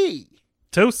 2C?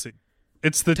 Tootsie.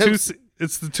 It's the 2C.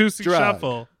 It's the 2C drug.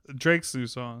 Shuffle. Drake's new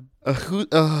song. A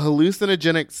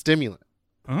hallucinogenic stimulant.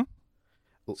 Huh?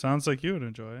 Sounds like you would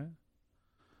enjoy it.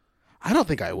 I don't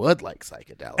think I would like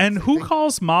psychedelics. And who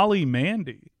calls Molly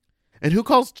Mandy? And who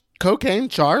calls cocaine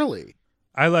Charlie?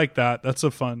 I like that. That's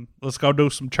a fun. Let's go do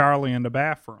some Charlie in the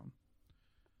bathroom.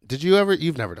 Did you ever?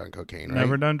 You've never done cocaine, right?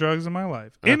 Never done drugs in my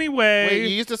life. Anyway. Wait,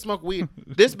 you used to smoke weed.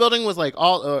 This building was like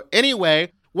all.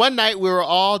 Anyway, one night we were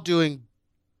all doing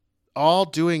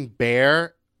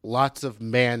bear, lots of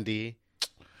Mandy.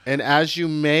 And as you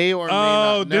may or may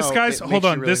not know, this guy's hold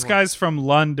on. Really this guy's from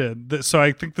London, so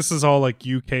I think this is all like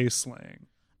UK slang.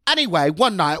 Anyway,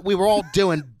 one night we were all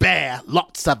doing bear,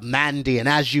 lots of Mandy, and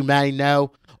as you may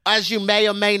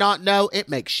or may not know, it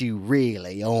makes you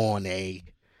really horny.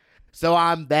 So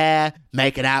I'm there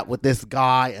making out with this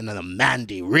guy, and then the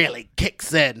Mandy really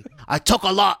kicks in. I took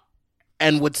a lot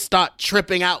and would start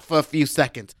tripping out for a few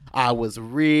seconds. I was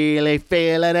really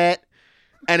feeling it.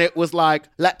 And it was like,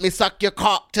 let me suck your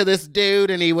cock to this dude.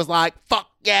 And he was like, fuck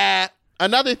yeah.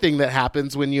 Another thing that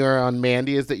happens when you're on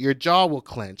Mandy is that your jaw will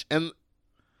clench. And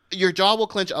your jaw will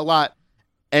clench a lot.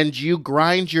 And you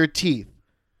grind your teeth,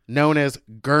 known as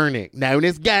gurning.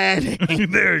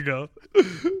 There you go.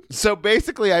 So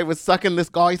basically, I was sucking this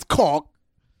guy's cock.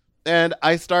 And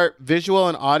I start visual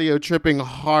and audio tripping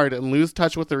hard and lose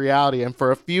touch with the reality. And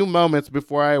for a few moments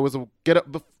before I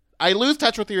lose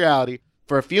touch with the reality.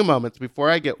 For a few moments before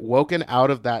I get woken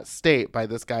out of that state by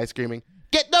this guy screaming,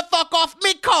 "Get the fuck off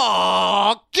me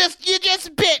cock! You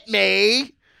just bit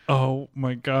me!" Oh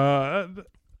my God.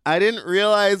 I didn't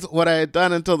realize what I had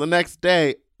done until the next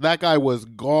day. That guy was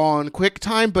gone. Quick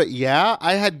time, but yeah,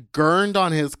 I had gurned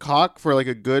on his cock for like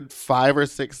a good 5 or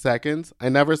 6 seconds. I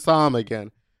never saw him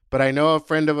again. But I know a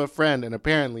friend of a friend, and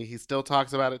apparently he still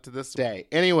talks about it to this day.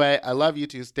 Anyway, I love you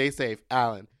two. Stay safe.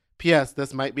 Alan. P.S.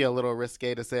 This might be a little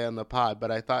risque to say on the pod, but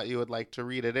I thought you would like to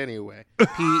read it anyway.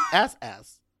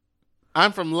 P.S.S.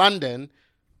 I'm from London,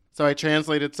 so I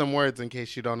translated some words in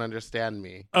case you don't understand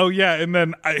me. Oh, yeah, and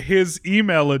then his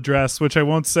email address, which I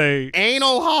won't say.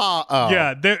 Anal hog. Oh.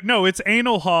 Yeah, it's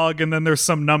anal hog, and then there's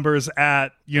some numbers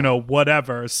at,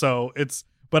 whatever. So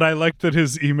but I like that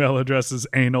his email address is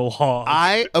anal hog.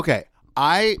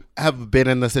 I have been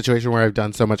in the situation where I've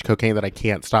done so much cocaine that I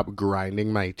can't stop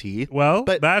grinding my teeth. Well,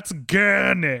 but that's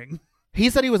gurning. He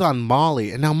said he was on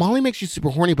Molly, and now Molly makes you super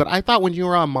horny, but I thought when you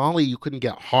were on Molly, you couldn't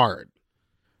get hard.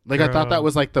 Like, I thought that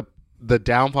was like the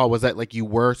downfall was that like you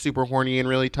were super horny and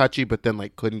really touchy, but then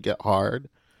like couldn't get hard.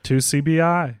 2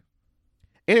 CBI.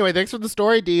 Anyway, thanks for the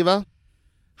story, Diva.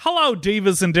 Hello,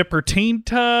 Divas and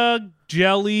Dippertinta,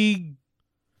 jelly,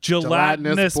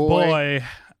 gelatinous boy.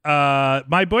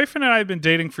 My boyfriend and I have been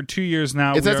dating for 2 years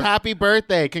now. It says happy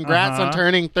birthday. Congrats on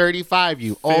turning 35,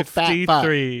 you old fat fuck.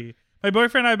 My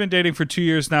boyfriend and I have been dating for 2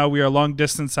 years now. We are long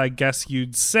distance, I guess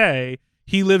you'd say.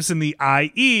 He lives in the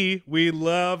IE. We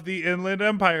love the Inland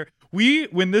Empire.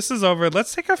 When this is over,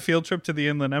 let's take a field trip to the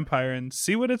Inland Empire and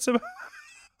see what it's about.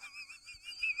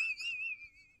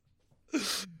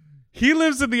 He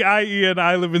lives in the IE and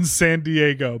I live in San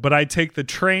Diego, but I take the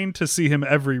train to see him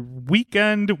every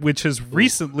weekend, which has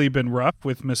recently been rough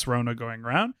with Miss Rona going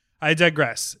around. I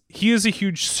digress. He is a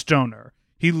huge stoner.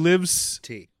 He lives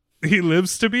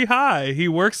to be high. He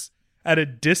works at a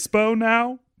dispo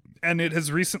now, and it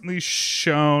has recently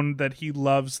shown that he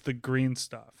loves the green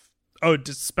stuff. Oh,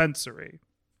 dispensary.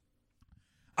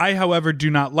 I, however,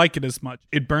 do not like it as much.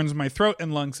 It burns my throat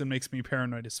and lungs and makes me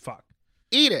paranoid as fuck.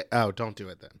 Eat it. Oh, don't do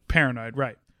it then. Paranoid,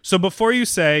 right. So before you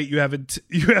say you haven't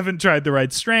tried the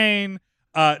right strain,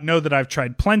 know that I've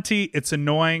tried plenty. It's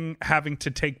annoying having to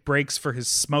take breaks for his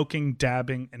smoking,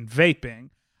 dabbing, and vaping.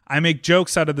 I make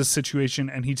jokes out of this situation,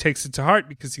 and he takes it to heart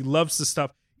because he loves the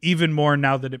stuff even more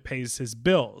now that it pays his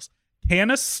bills.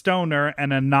 Can a stoner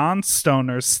and a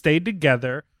non-stoner stay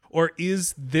together, or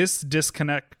is this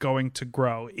disconnect going to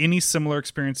grow? Any similar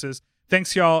experiences?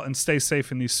 Thanks, y'all, and stay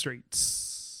safe in these streets.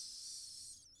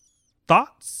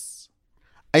 Thoughts?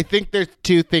 I think there's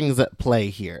two things at play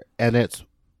here, and it's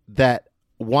that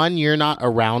one, you're not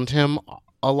around him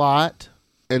a lot,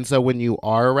 and so when you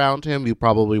are around him, you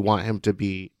probably want him to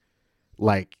be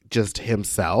like just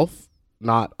himself,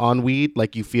 not on weed.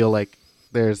 Like you feel like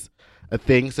there's a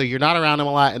thing, so you're not around him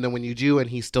a lot, and then when you do and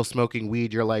he's still smoking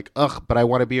weed, you're like, ugh, but I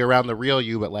want to be around the real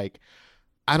you. But like,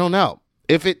 I don't know.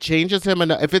 If it changes him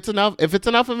enough, if it's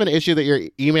enough of an issue that you're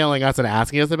emailing us and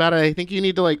asking us about it, I think you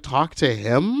need to like talk to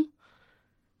him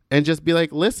and just be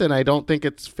like, listen, I don't think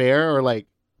it's fair, or like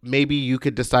maybe you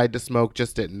could decide to smoke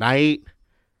just at night.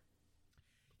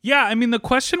 Yeah, I mean, the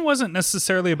question wasn't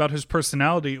necessarily about his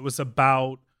personality. It was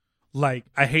about like,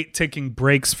 I hate taking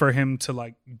breaks for him to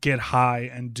like get high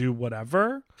and do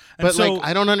whatever. And but like,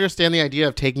 I don't understand the idea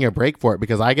of taking a break for it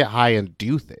because I get high and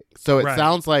do things. So it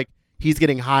sounds like he's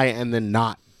getting high and then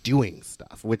not doing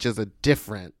stuff, which is a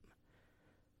different.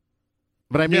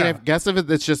 But I mean, I guess if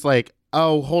it's just like,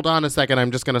 oh, hold on a second,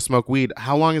 I'm just going to smoke weed.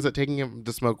 How long is it taking him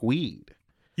to smoke weed?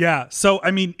 Yeah. So,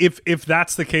 I mean, if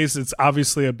that's the case, it's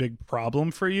obviously a big problem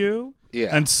for you.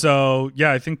 Yeah. And so,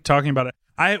 yeah, I think talking about it,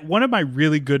 one of my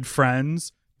really good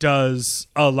friends does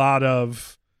a lot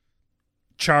of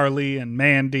Charlie and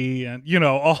Mandy and, you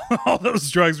know, all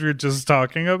those drugs we were just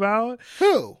talking about.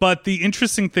 Who? But the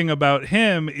interesting thing about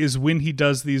him is when he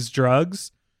does these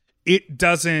drugs,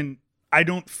 I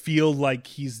don't feel like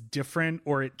he's different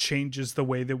or it changes the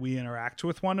way that we interact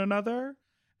with one another.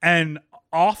 And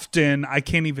often I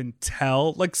can't even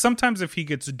tell. Like sometimes if he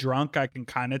gets drunk, I can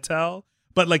kind of tell.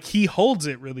 But like he holds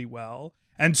it really well.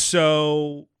 And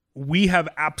so we have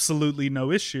absolutely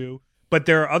no issue. But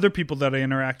there are other people that I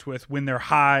interact with when they're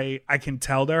high, I can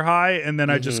tell they're high. And then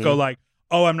I just go like,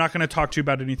 oh, I'm not going to talk to you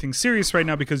about anything serious right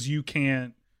now because you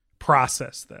can't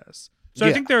process this. So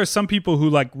I think there are some people who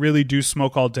like really do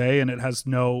smoke all day and it has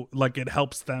no, like it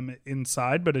helps them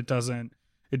inside, but it doesn't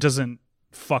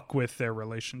fuck with their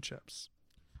relationships.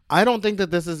 I don't think that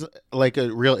this is like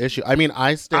a real issue. I mean,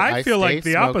 I feel like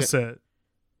the opposite.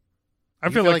 I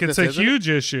feel like it's a huge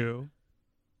issue.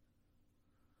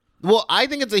 Well, I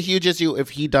think it's a huge issue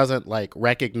if he doesn't like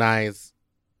recognize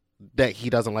that he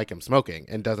doesn't like him smoking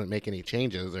and doesn't make any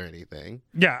changes or anything.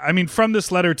 Yeah, I mean, from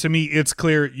this letter to me, it's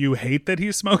clear you hate that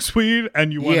he smokes weed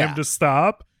and you want him to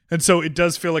stop. And so it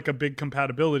does feel like a big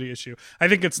compatibility issue. I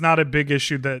think it's not a big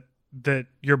issue that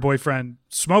your boyfriend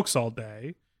smokes all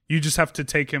day. You just have to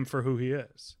take him for who he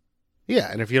is.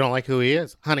 Yeah, and if you don't like who he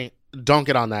is, honey, don't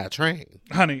get on that train.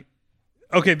 Honey.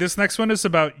 Okay, this next one is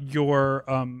about your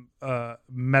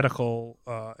medical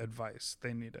advice.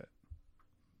 They need it.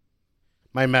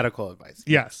 My medical advice.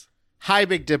 Yes. Hi,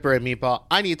 Big Dipper and Meatball.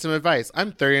 I need some advice.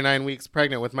 I'm 39 weeks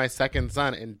pregnant with my second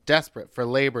son and desperate for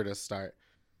labor to start.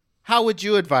 How would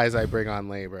you advise I bring on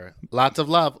labor? Lots of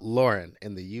love, Lauren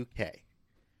in the UK.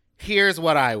 Here's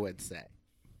what I would say.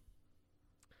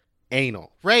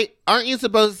 Anal. Right? Aren't you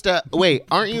supposed to... Wait,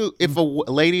 aren't you... If a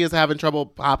lady is having trouble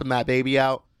popping that baby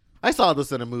out? I saw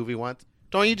this in a movie once.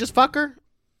 Don't you just fuck her?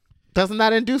 Doesn't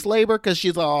that induce labor? Because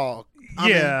she's all...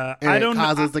 Yeah, I don't know. It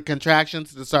causes the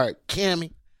contractions to start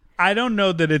camming. I don't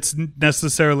know that it's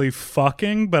necessarily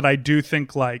fucking, but I do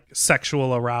think like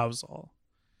sexual arousal.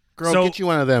 Girl, get you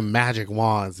one of them magic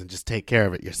wands and just take care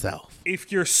of it yourself.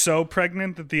 If you're so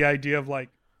pregnant that the idea of like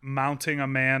mounting a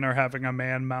man or having a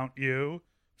man mount you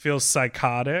feels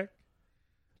psychotic,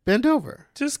 bend over.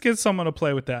 Just get someone to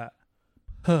play with that.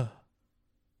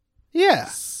 Yeah.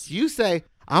 You say,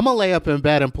 I'm going to lay up in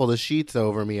bed and pull the sheets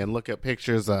over me and look at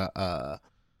pictures of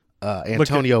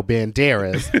Antonio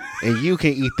Banderas, and you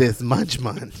can eat this munch.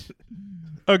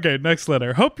 Okay, next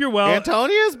letter. Hope you're well.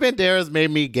 Antonio Banderas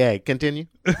made me gay. Continue.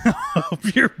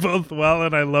 Hope you're both well,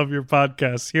 and I love your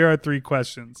podcast. Here are 3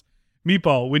 questions.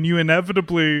 Meatball, when you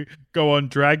inevitably go on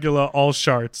Dragula All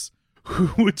Sharts,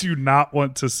 who would you not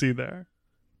want to see there?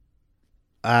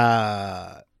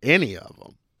 Any of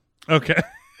them. Okay.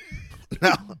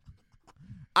 No.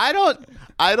 I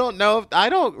don't know if I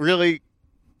don't really.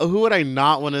 Who would I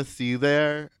not want to see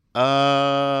there?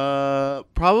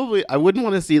 Probably I wouldn't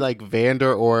want to see like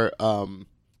Vander or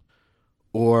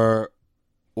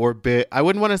Bit. I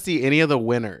wouldn't want to see any of the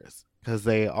winners because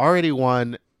they already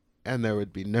won, and there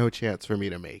would be no chance for me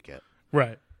to make it.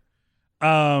 Right.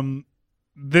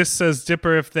 This says,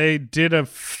 Dipper, if they did a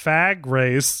fag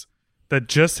race that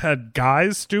just had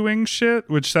guys doing shit,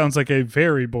 which sounds like a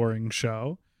very boring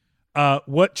show,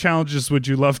 what challenges would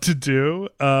you love to do?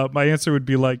 My answer would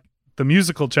be like the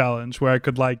musical challenge where I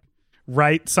could like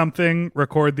write something,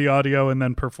 record the audio, and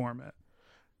then perform it.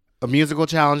 A musical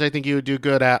challenge I think you would do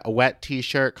good at. A wet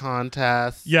t-shirt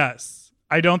contest. Yes.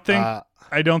 I don't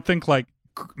think like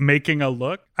making a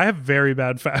look. I have very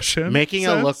bad fashion. Making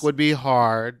sense. a look would be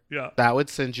hard. Yeah. That would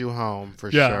send you home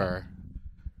for sure.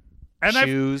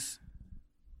 And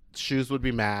Shoes would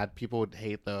be mad. People would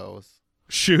hate those.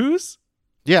 Shoes?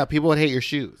 Yeah, people would hate your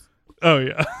shoes. Oh,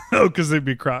 yeah. Oh, because they'd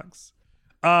be Crocs.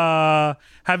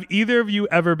 Have either of you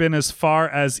ever been as far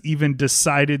as even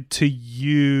decided to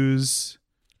use...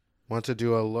 Want to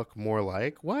do a look more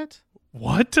like? What?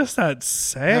 What does that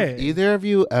say? Have either of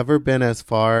you ever been as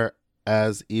far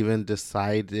as even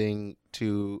deciding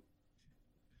to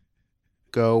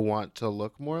go want to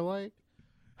look more like?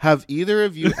 Have either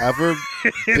of you ever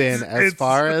been as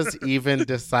far as even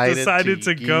decided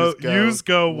to go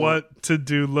what to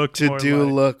do look more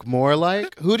like? Look more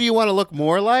like? Who do you want to look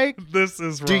more like? This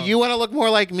is wrong. Do you want to look more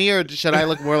like me or should I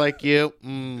look more like you?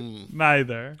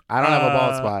 Neither. I don't have a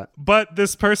bald spot. But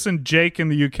this person, Jake in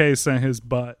the UK, sent his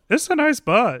butt. It's a nice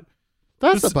butt.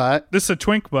 That's a butt. This is a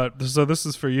twink butt, so this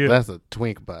is for you. That's a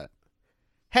twink butt.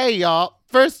 Hey, y'all.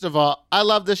 First of all, I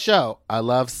love the show. I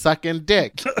love sucking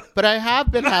dick. But I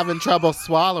have been having trouble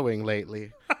swallowing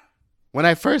lately. When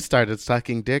I first started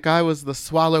sucking dick, I was the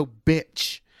swallow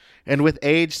bitch. And with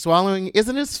age, swallowing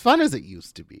isn't as fun as it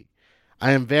used to be.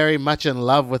 I am very much in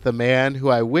love with a man who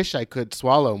I wish I could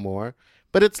swallow more,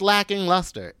 but it's lacking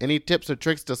luster. Any tips or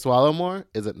tricks to swallow more?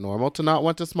 Is it normal to not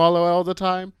want to swallow all the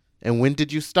time? And when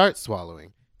did you start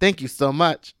swallowing? Thank you so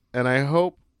much, and I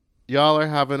hope y'all are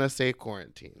having a safe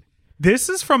quarantine. This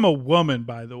is from a woman,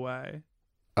 by the way.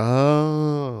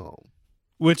 Oh.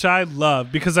 Which I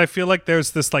love because I feel like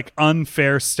there's this like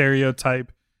unfair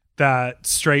stereotype that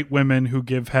straight women who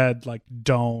give head like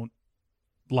don't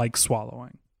like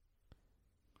swallowing.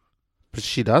 But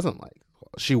she doesn't like.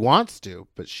 She wants to,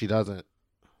 but she doesn't.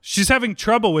 She's having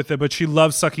trouble with it, but she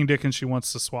loves sucking dick and she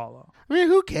wants to swallow. I mean,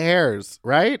 who cares,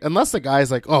 right? Unless the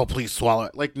guy's like, oh, please swallow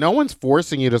it. Like, no one's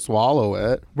forcing you to swallow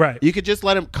it. Right. You could just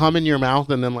let him come in your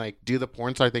mouth and then, like, do the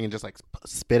porn star thing and just, like,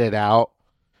 spit it out.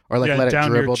 Or, like, let it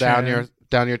dribble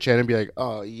down your chin and be like,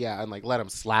 oh, yeah. And, like, let him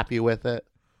slap you with it.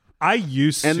 I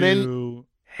used to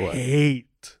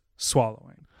hate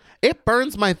swallowing. It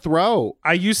burns my throat.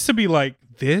 I used to be like,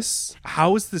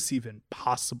 how is this even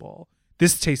possible?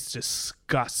 This tastes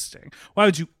disgusting. Why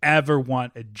would you ever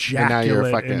want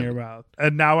ejaculate in your mouth?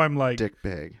 And now I'm like, dick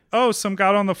big. Oh, some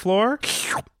got on the floor?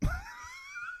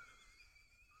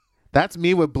 That's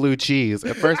me with blue cheese.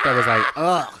 At first I was like,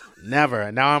 ugh, never.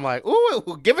 And now I'm like,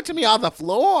 ooh, give it to me on the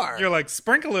floor. You're like,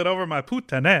 sprinkle it over my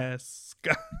putanesque.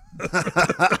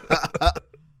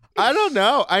 I don't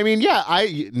know. I mean, yeah,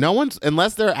 no one's,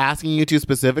 unless they're asking you to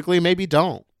specifically, maybe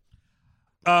don't.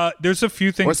 There's a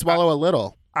few things. Or swallow a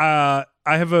little.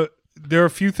 There are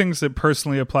a few things that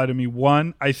personally apply to me.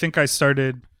 One, I think I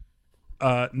started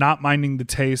not minding the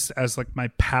taste as like my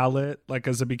palate, like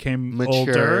as I became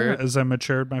older, as I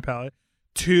matured my palate.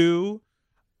 Two,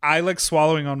 I like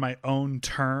swallowing on my own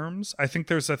terms. I think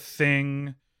there's a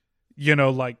thing,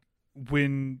 like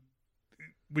when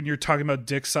you're talking about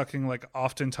dick sucking, like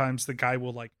oftentimes the guy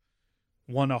will like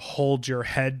want to hold your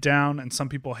head down, and some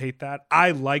people hate that. I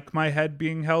like my head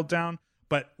being held down.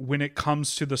 But when it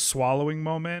comes to the swallowing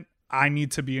moment, I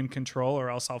need to be in control or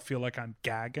else I'll feel like I'm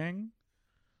gagging.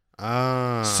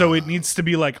 So it needs to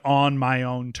be like on my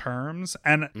own terms.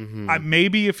 And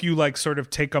maybe if you like sort of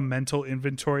take a mental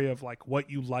inventory of like what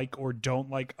you like or don't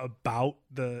like about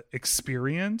the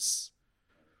experience,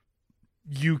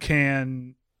 you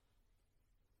can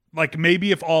like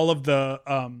maybe if all of the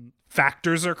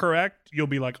factors are correct, you'll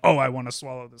be like, oh, I want to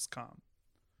swallow this cum.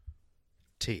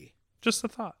 Tea. Just a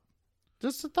thought.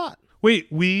 Just a thought. Wait,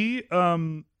 we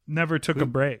never took a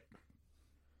break.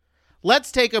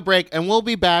 Let's take a break, and we'll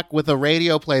be back with a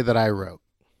radio play that I wrote.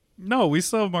 No, we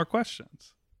still have more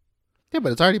questions. Yeah,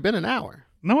 but it's already been an hour.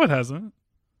 No, it hasn't.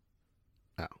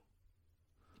 Oh.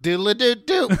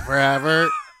 Doodle-doo-doo. Forever.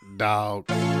 Dog.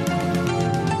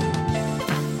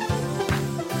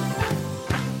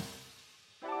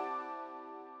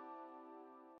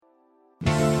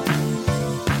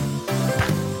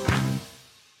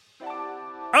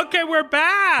 Okay, we're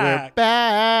back. We're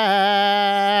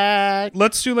back.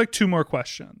 Let's do like two more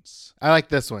questions. I like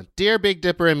this one. Dear Big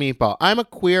Dipper and Meatball, I'm a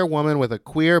queer woman with a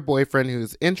queer boyfriend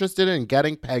who's interested in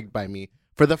getting pegged by me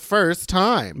for the first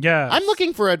time. Yeah. I'm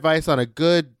looking for advice on a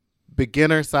good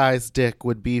beginner-sized dick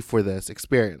would be for this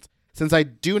experience, since I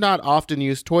do not often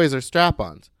use toys or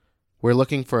strap-ons. We're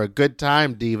looking for a good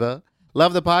time, diva.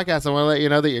 Love the podcast and want to let you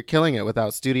know that you're killing it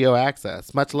without studio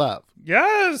access. Much love.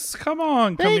 Yes, come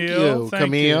on, Camille. Thank you,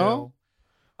 Camille.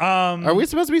 You. Are we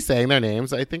supposed to be saying their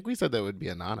names? I think we said that would be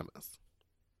anonymous.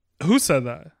 Who said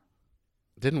that?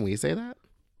 Didn't we say that?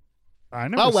 I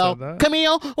never said that.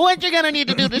 Camille, what you gonna need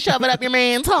to do to shove it up your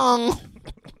man's tongue?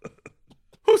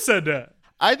 Who said that?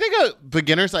 I think a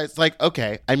beginner size, like,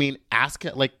 okay, I mean, ask,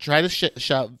 like, try to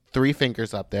shove 3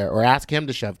 fingers up there, or ask him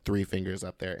to shove 3 fingers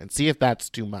up there and see if that's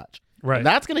too much. Right. And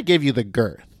that's gonna give you the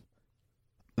girth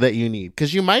that you need,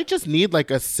 because you might just need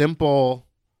like a simple.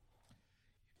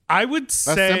 I would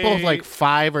say a simple like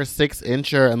 5 or 6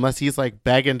 incher, unless he's like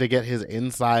begging to get his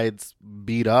insides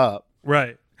beat up.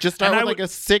 Right. Just start with like a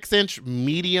 6-inch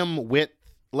medium width.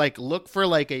 Like look for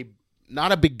like a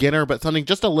not a beginner, but something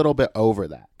just a little bit over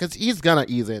that, because he's gonna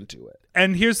ease into it.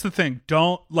 And here's the thing: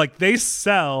 don't like they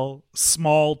sell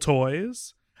small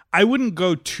toys. I wouldn't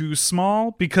go too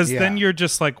small, because then you're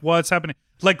just like, what's happening?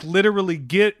 Like literally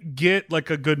get like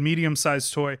a good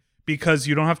medium-sized toy, because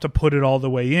you don't have to put it all the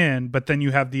way in, but then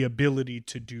you have the ability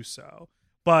to do so.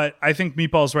 But I think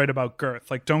Meatball's right about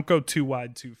girth. Like don't go too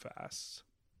wide too fast.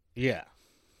 Yeah.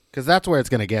 Because that's where it's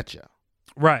going to get you.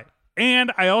 Right.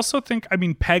 And I also think, I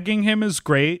mean, pegging him is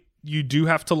great. You do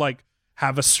have to like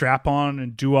have a strap on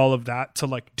and do all of that to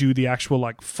like do the actual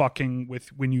like fucking with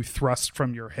when you thrust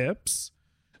from your hips.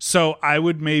 So I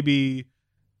would maybe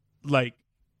like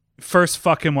first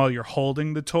fuck him while you're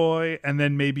holding the toy, and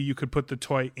then maybe you could put the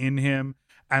toy in him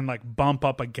and like bump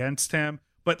up against him.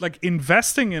 But like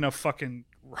investing in a fucking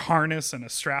harness and a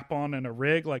strap on and a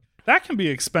rig, like that can be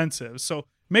expensive. So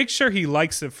make sure he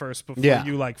likes it first before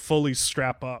you like fully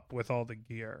strap up with all the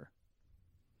gear.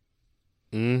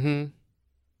 Mm-hmm.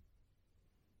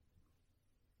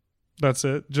 That's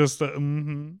it. Just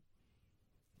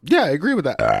Yeah, I agree with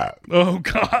that. Oh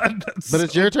God. But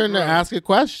it's your turn to ask a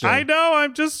question. I know,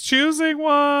 I'm just choosing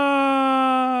one.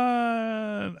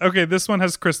 Okay, this one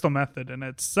has crystal method in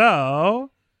it.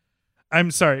 So I'm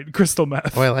sorry, crystal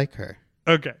meth. Oh, I like her.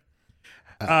 Okay.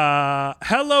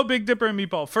 Hello, Big Dipper and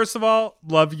Meatball. First of all,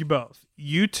 love you both.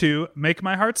 You two make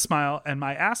my heart smile and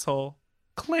my asshole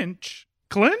clinch.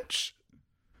 Clinch?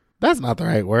 That's not the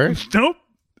right word. Nope.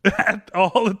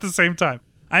 All at the same time.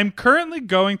 I'm currently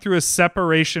going through a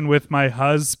separation with my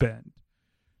husband.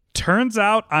 Turns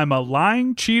out I'm a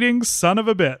lying, cheating son of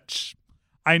a bitch.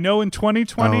 I know in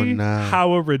 2020,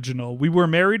 how original. We were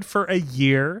married for a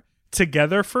year,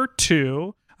 together for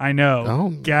 2. I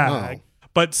know, gag. No.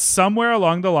 But somewhere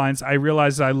along the lines, I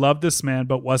realized I loved this man,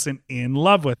 but wasn't in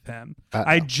love with him.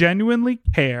 I genuinely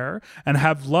care and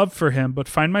have love for him, but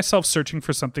find myself searching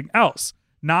for something else.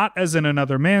 Not as in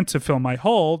another man to fill my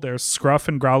hole. There's Scruff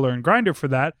and Growler and Grinder for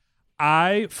that.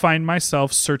 I find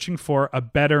myself searching for a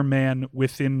better man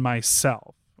within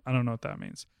myself. I don't know what that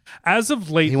means. As of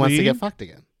lately, he wants to get fucked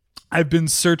again. I've been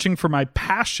searching for my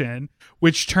passion,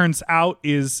 which turns out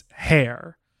is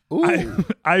hair. Ooh,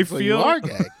 I so feel you are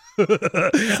gay.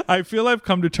 I feel I've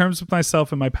come to terms with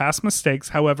myself and my past mistakes.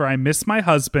 However, I miss my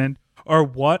husband, or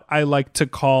what I like to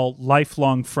call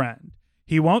lifelong friend.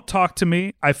 He won't talk to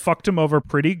me. I fucked him over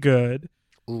pretty good.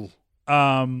 Ooh.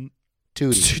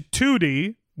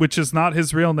 Tootie, which is not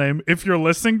his real name. If you're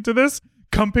listening to this,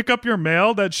 come pick up your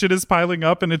mail. That shit is piling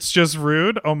up and it's just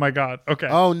rude. Oh my God. Okay.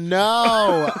 Oh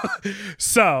no.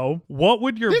 So what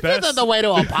would your best... This isn't the way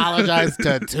to apologize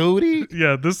to Tootie.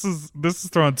 Yeah, this is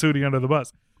throwing Tootie under the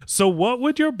bus. So what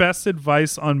would your best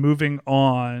advice on moving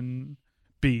on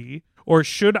be? Or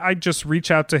should I just reach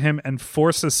out to him and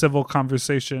force a civil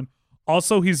conversation?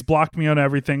 Also, he's blocked me on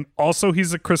everything. Also,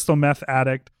 he's a crystal meth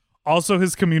addict. Also,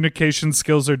 his communication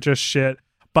skills are just shit.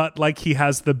 But like, he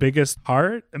has the biggest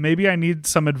heart. Maybe I need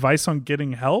some advice on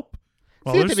getting help.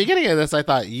 Well, See, at the beginning of this, I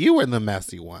thought you were the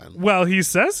messy one. Well, he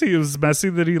says he was messy,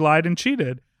 that he lied and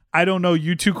cheated. I don't know.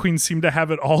 You two queens seem to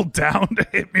have it all down to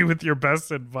hit me with your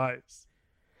best advice.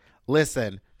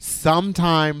 Listen,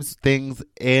 sometimes things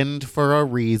end for a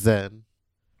reason.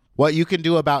 What you can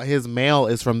do about his mail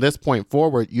is from this point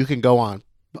forward, you can go on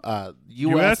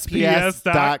USPS.com.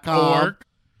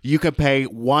 You can pay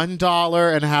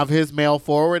 $1 and have his mail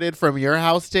forwarded from your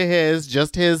house to his,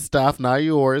 just his stuff, not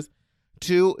yours.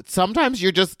 Sometimes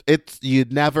you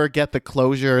never get the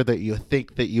closure that you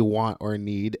think that you want or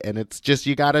need, and it's just,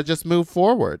 you gotta just move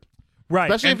forward.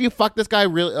 Right. Especially if you fuck this guy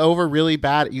really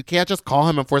bad. You can't just call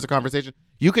him and force a conversation.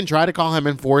 You can try to call him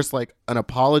and force like an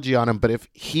apology on him, but if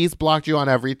he's blocked you on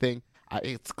everything,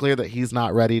 it's clear that he's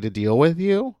not ready to deal with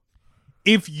you.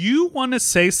 If you want to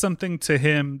say something to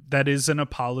him that is an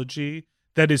apology,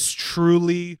 that is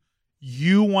truly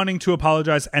you wanting to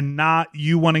apologize and not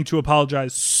you wanting to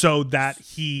apologize so that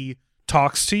he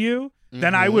talks to you,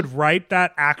 then I would write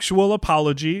that actual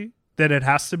apology, that it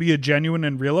has to be a genuine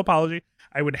and real apology.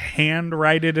 I would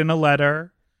handwrite it in a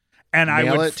letter. And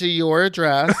Mail it to your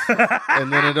address,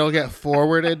 and then it'll get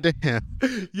forwarded to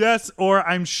him. Yes, or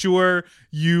I'm sure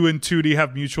you and Tootie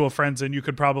have mutual friends, and you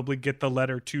could probably get the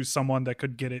letter to someone that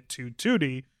could get it to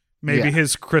Tootie. Maybe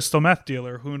his crystal meth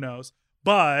dealer, who knows?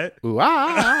 But you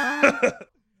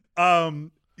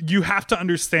have to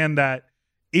understand that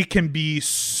it can be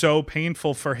so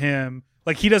painful for him.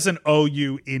 Like, he doesn't owe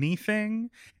you anything.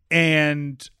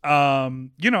 And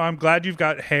I'm glad you've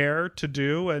got hair to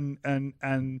do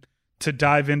and to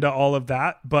dive into all of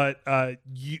that, but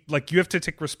you have to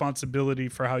take responsibility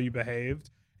for how you behaved,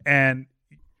 and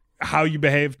how you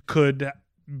behaved could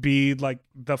be like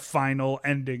the final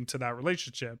ending to that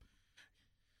relationship.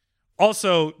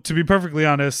 Also, to be perfectly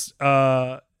honest,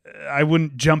 I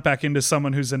wouldn't jump back into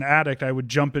someone who's an addict. I would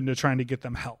jump into trying to get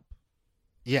them help.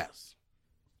 Yes.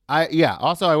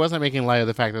 Also, I wasn't making light of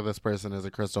the fact that this person is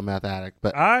a crystal meth addict,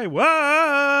 but I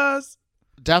was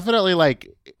definitely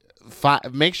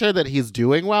make sure that he's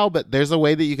doing well. But there's a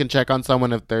way that you can check on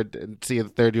someone see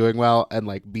if they're doing well, and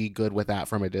like be good with that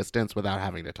from a distance without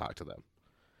having to talk to them.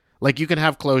 Like, you can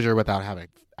have closure without having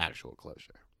actual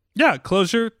closure. Yeah,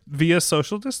 closure via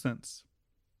social distance.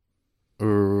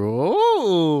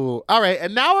 Ooh. All right,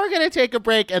 and now we're going to take a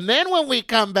break, and then when we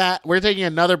come back, we're taking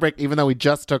another break, even though we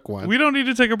just took one. We don't need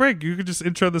to take a break. You could just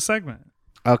intro the segment.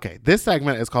 Okay, this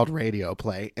segment is called Radio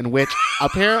Play, in which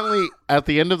apparently at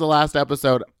the end of the last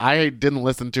episode, I didn't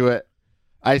listen to it.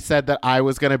 I said that I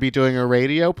was going to be doing a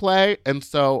radio play, and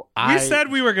so We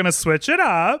said we were going to switch it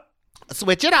up.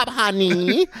 Switch it up,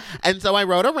 honey. And so I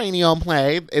wrote a radio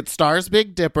play. It stars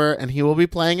Big Dipper, and he will be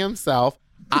playing himself.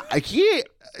 He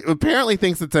apparently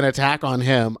thinks it's an attack on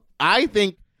him. I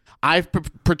think I've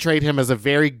portrayed him as a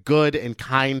very good and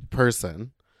kind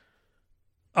person.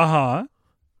 Uh-huh.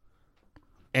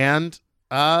 And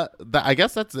I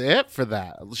guess that's it for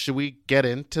that. Should we get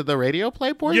into the radio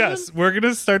play portion? Yes, we're going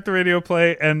to start the radio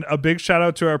play. And a big shout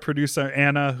out to our producer,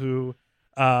 Anna, who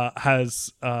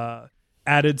has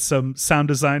added some sound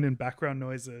design and background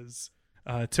noises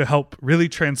to help really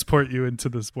transport you into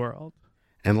this world.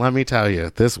 And let me tell you,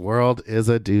 this world is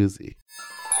a doozy.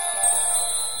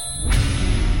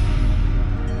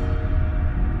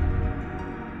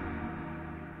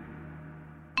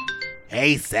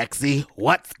 Hey, sexy,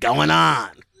 what's going on?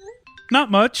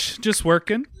 Not much, just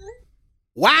working.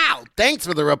 Wow, thanks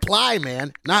for the reply,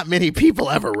 man. Not many people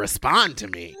ever respond to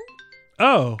me.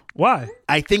 Oh, why?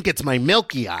 I think it's my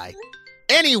milky eye.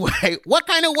 Anyway, what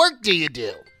kind of work do you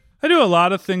do? I do a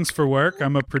lot of things for work.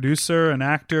 I'm a producer, an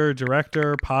actor,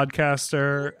 director,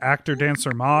 podcaster, actor,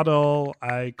 dancer, model.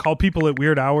 I call people at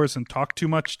weird hours and talk too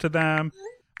much to them.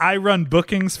 I run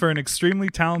bookings for an extremely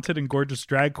talented and gorgeous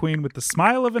drag queen with the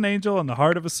smile of an angel and the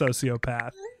heart of a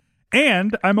sociopath.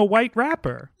 And I'm a white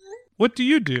rapper. What do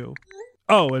you do?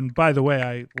 Oh, and by the way,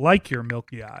 I like your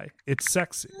milky eye. It's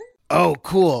sexy. Oh,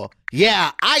 cool.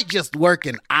 Yeah, I just work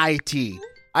in IT.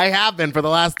 I have been for the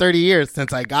last 30 years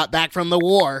since I got back from the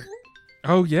war.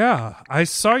 Oh, yeah. I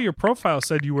saw your profile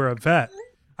said you were a vet.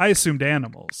 I assumed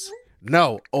animals.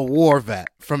 No, a war vet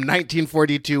from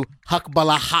 1942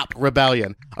 Hukbala Hop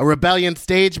Rebellion, a rebellion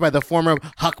staged by the former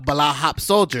Hukbala Hop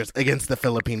soldiers against the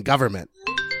Philippine government.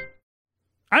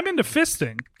 I'm into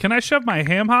fisting. Can I shove my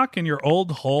ham hock in your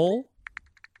old hole?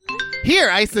 Here,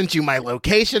 I sent you my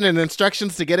location and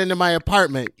instructions to get into my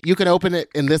apartment. You can open it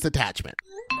in this attachment.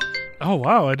 Oh,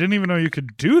 wow. I didn't even know you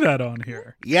could do that on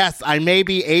here. Yes, I may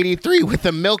be 83 with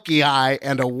a milky eye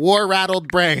and a war-rattled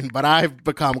brain, but I've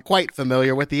become quite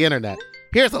familiar with the internet.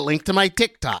 Here's a link to my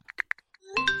TikTok.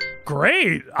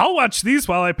 Great. I'll watch these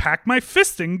while I pack my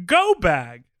fisting go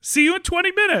bag. See you in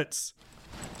 20 minutes.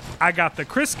 I got the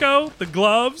Crisco, the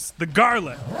gloves, the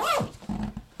garlic.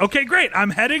 Okay, great.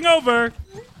 I'm heading over.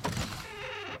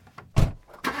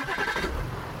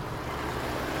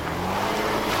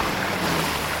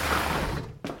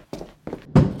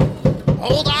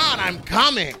 Hold on, I'm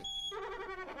coming.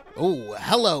 Oh,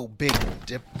 hello, Big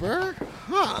Dipper.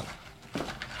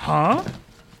 Huh?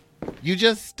 You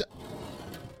just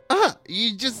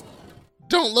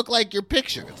don't look like your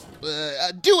pictures.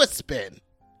 Do a spin.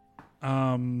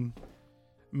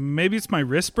 Maybe it's my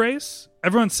wrist brace?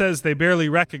 Everyone says they barely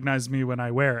recognize me when I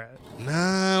wear it.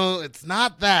 No, it's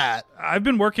not that. I've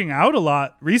been working out a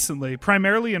lot recently,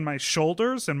 primarily in my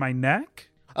shoulders and my neck.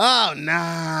 Oh,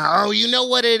 no. Oh, you know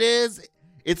what it is?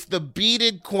 It's the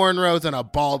beaded cornrows and a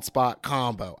bald spot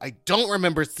combo. I don't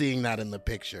remember seeing that in the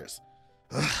pictures.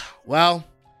 Well,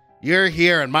 you're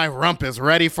here and my rump is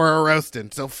ready for a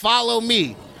roasting, so follow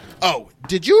me. Oh,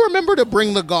 did you remember to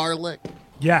bring the garlic?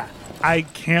 Yeah, I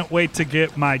can't wait to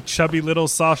get my chubby little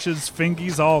sausage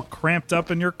fingies all cramped up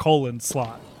in your colon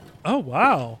slot. Oh,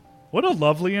 wow. What a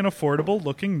lovely and affordable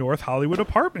looking North Hollywood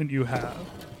apartment you have.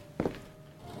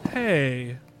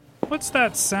 Hey, what's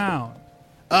that sound?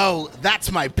 Oh,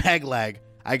 that's my peg leg.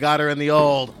 I got her in the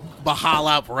old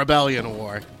Bahala Rebellion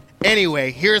War.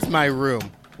 Anyway, here's my room.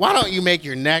 Why don't you make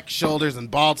your neck, shoulders,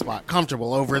 and bald spot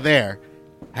comfortable over there?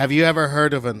 Have you ever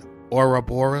heard of an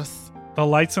Ouroboros? The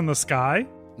lights in the sky?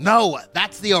 No,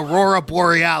 that's the Aurora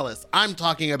Borealis. I'm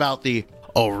talking about the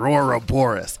Aurora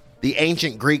Boreas, the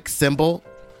ancient Greek symbol.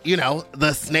 You know,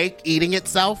 the snake eating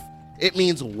itself. It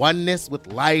means oneness with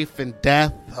life and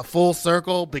death, a full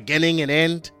circle, beginning and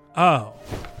end. Oh.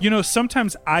 You know,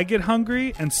 sometimes I get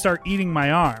hungry and start eating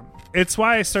my arm. It's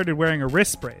why I started wearing a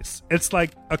wrist brace. It's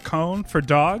like a cone for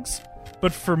dogs,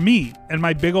 but for me and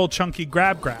my big old chunky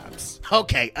grabs.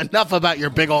 Okay, enough about your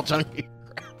big old chunky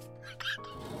grabs.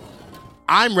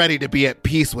 I'm ready to be at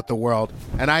peace with the world,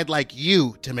 and I'd like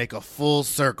you to make a full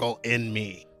circle in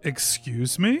me.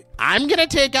 Excuse me? I'm gonna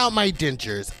take out my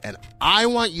dentures, and I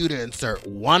want you to insert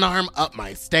one arm up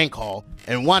my stank hole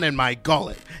and one in my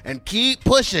gullet, and keep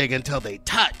pushing until they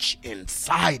touch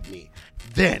inside me.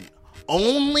 Then,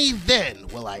 only then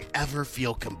will I ever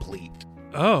feel complete.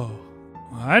 Oh,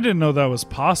 I didn't know that was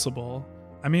possible.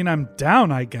 I mean, I'm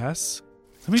down, I guess.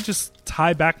 Let me just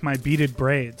tie back my beaded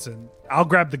braids and I'll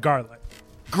grab the garlic.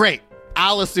 Great.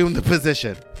 I'll assume the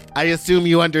position. I assume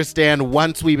you understand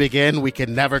once we begin, we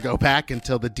can never go back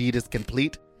until the deed is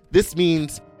complete. This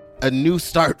means a new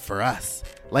start for us.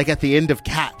 Like at the end of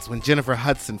Cats when Jennifer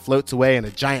Hudson floats away in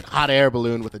a giant hot air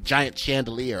balloon with a giant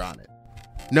chandelier on it.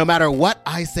 No matter what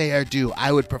I say or do,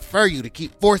 I would prefer you to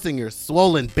keep forcing your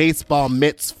swollen baseball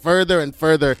mitts further and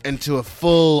further into a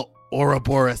full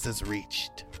Ouroboros is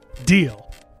reached.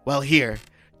 Deal. Well, here,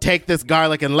 take this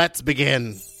garlic and let's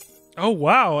begin. Oh,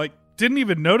 wow. I didn't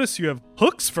even notice you have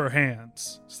hooks for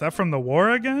hands. Is that from the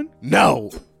war again?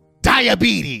 No.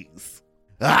 Diabetes.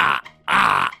 Ah,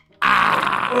 ah,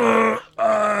 ah.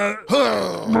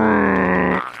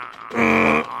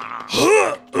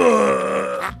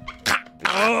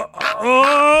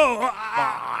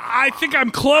 I think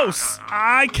I'm close.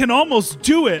 I can almost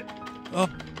do it.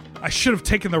 I should have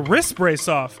taken the wrist brace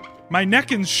off. My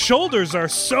neck and shoulders are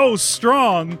so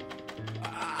strong.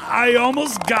 I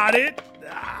almost got it.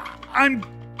 I'm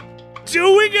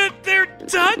doing it. They're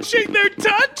touching.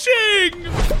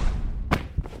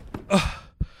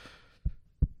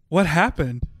 What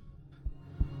happened?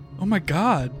 Oh my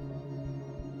God.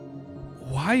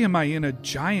 Why am I in a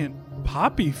giant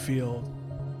poppy field?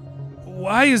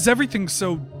 Why is everything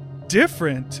so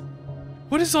different?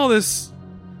 What is all this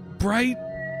bright,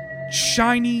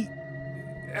 shiny?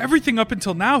 Everything up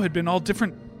until now had been all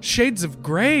different shades of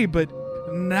gray, but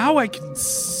now I can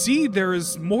see there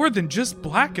is more than just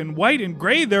black and white and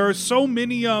gray. There are so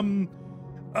many,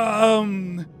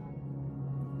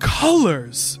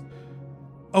 colors.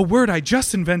 A word I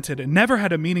just invented and never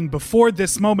had a meaning before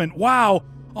this moment. Wow,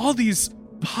 all these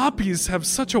poppies have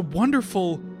such a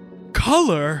wonderful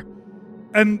color.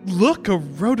 And look, a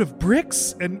road of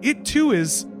bricks, and it too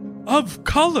is of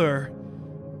color.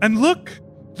 And look,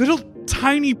 little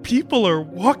tiny people are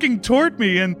walking toward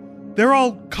me, and they're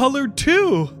all colored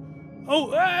too.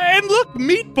 Oh, and look,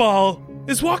 Meatball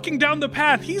is walking down the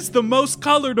path. He's the most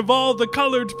colored of all the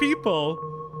colored people.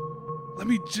 Let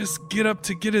me just get up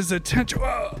to get his attention.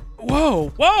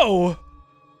 Whoa. I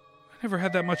never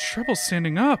had that much trouble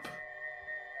standing up.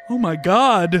 Oh my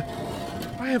God.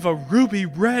 I have a ruby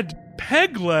red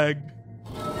peg leg.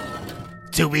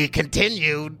 To be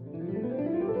continued.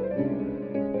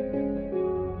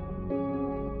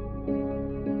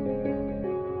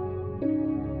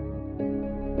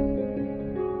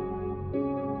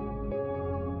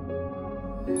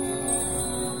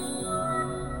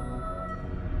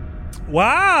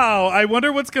 Wow, I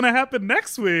wonder what's going to happen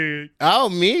next week. Oh,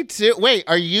 me too. Wait,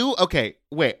 are you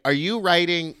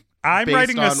writing? I'm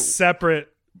writing a separate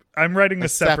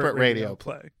radio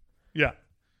play. Yeah.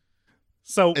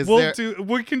 So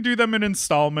we can do them in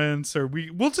installments, or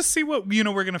we'll just see what, we're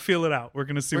going to feel it out. We're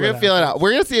going to see. We're going to feel it out.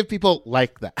 We're going to see if people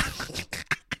like that.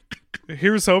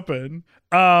 Here's hoping.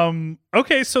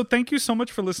 Okay, so thank you so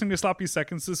much for listening to Sloppy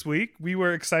Seconds this week. We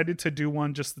were excited to do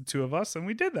one, just the two of us, and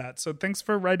we did that. So thanks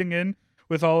for writing in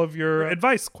with all of your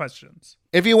advice questions.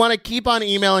 If you want to keep on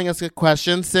emailing us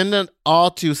questions, send it all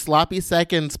to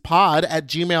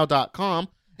sloppysecondspod@gmail.com.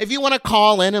 If you want to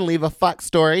call in and leave a fuck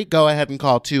story, go ahead and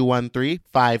call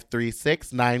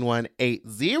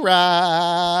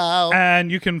 213-536-9180.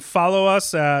 And you can follow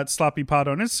us at Sloppy Pod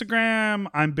on Instagram.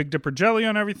 I'm Big Dipper Jelly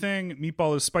on everything.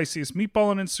 Meatball is Spiciest Meatball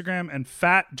on Instagram, and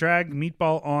Fat Drag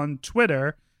Meatball on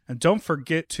Twitter. And don't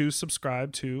forget to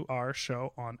subscribe to our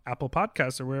show on Apple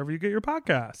Podcasts or wherever you get your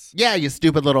podcasts. Yeah, you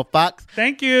stupid little fucks.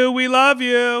 Thank you. We love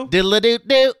you.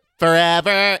 Diddle-a-doo-doo.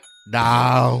 Forever.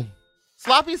 No.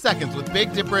 Sloppy Seconds with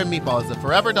Big Dipper and Meatball is a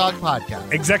Forever Dog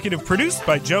podcast. Executive produced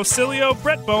by Joe Cilio,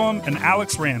 Brett Boehm, and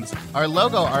Alex Ramsey. Our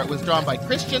logo art was drawn by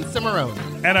Christian Cimarroni.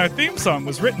 And our theme song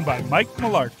was written by Mike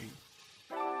Malarkey.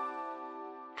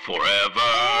 Forever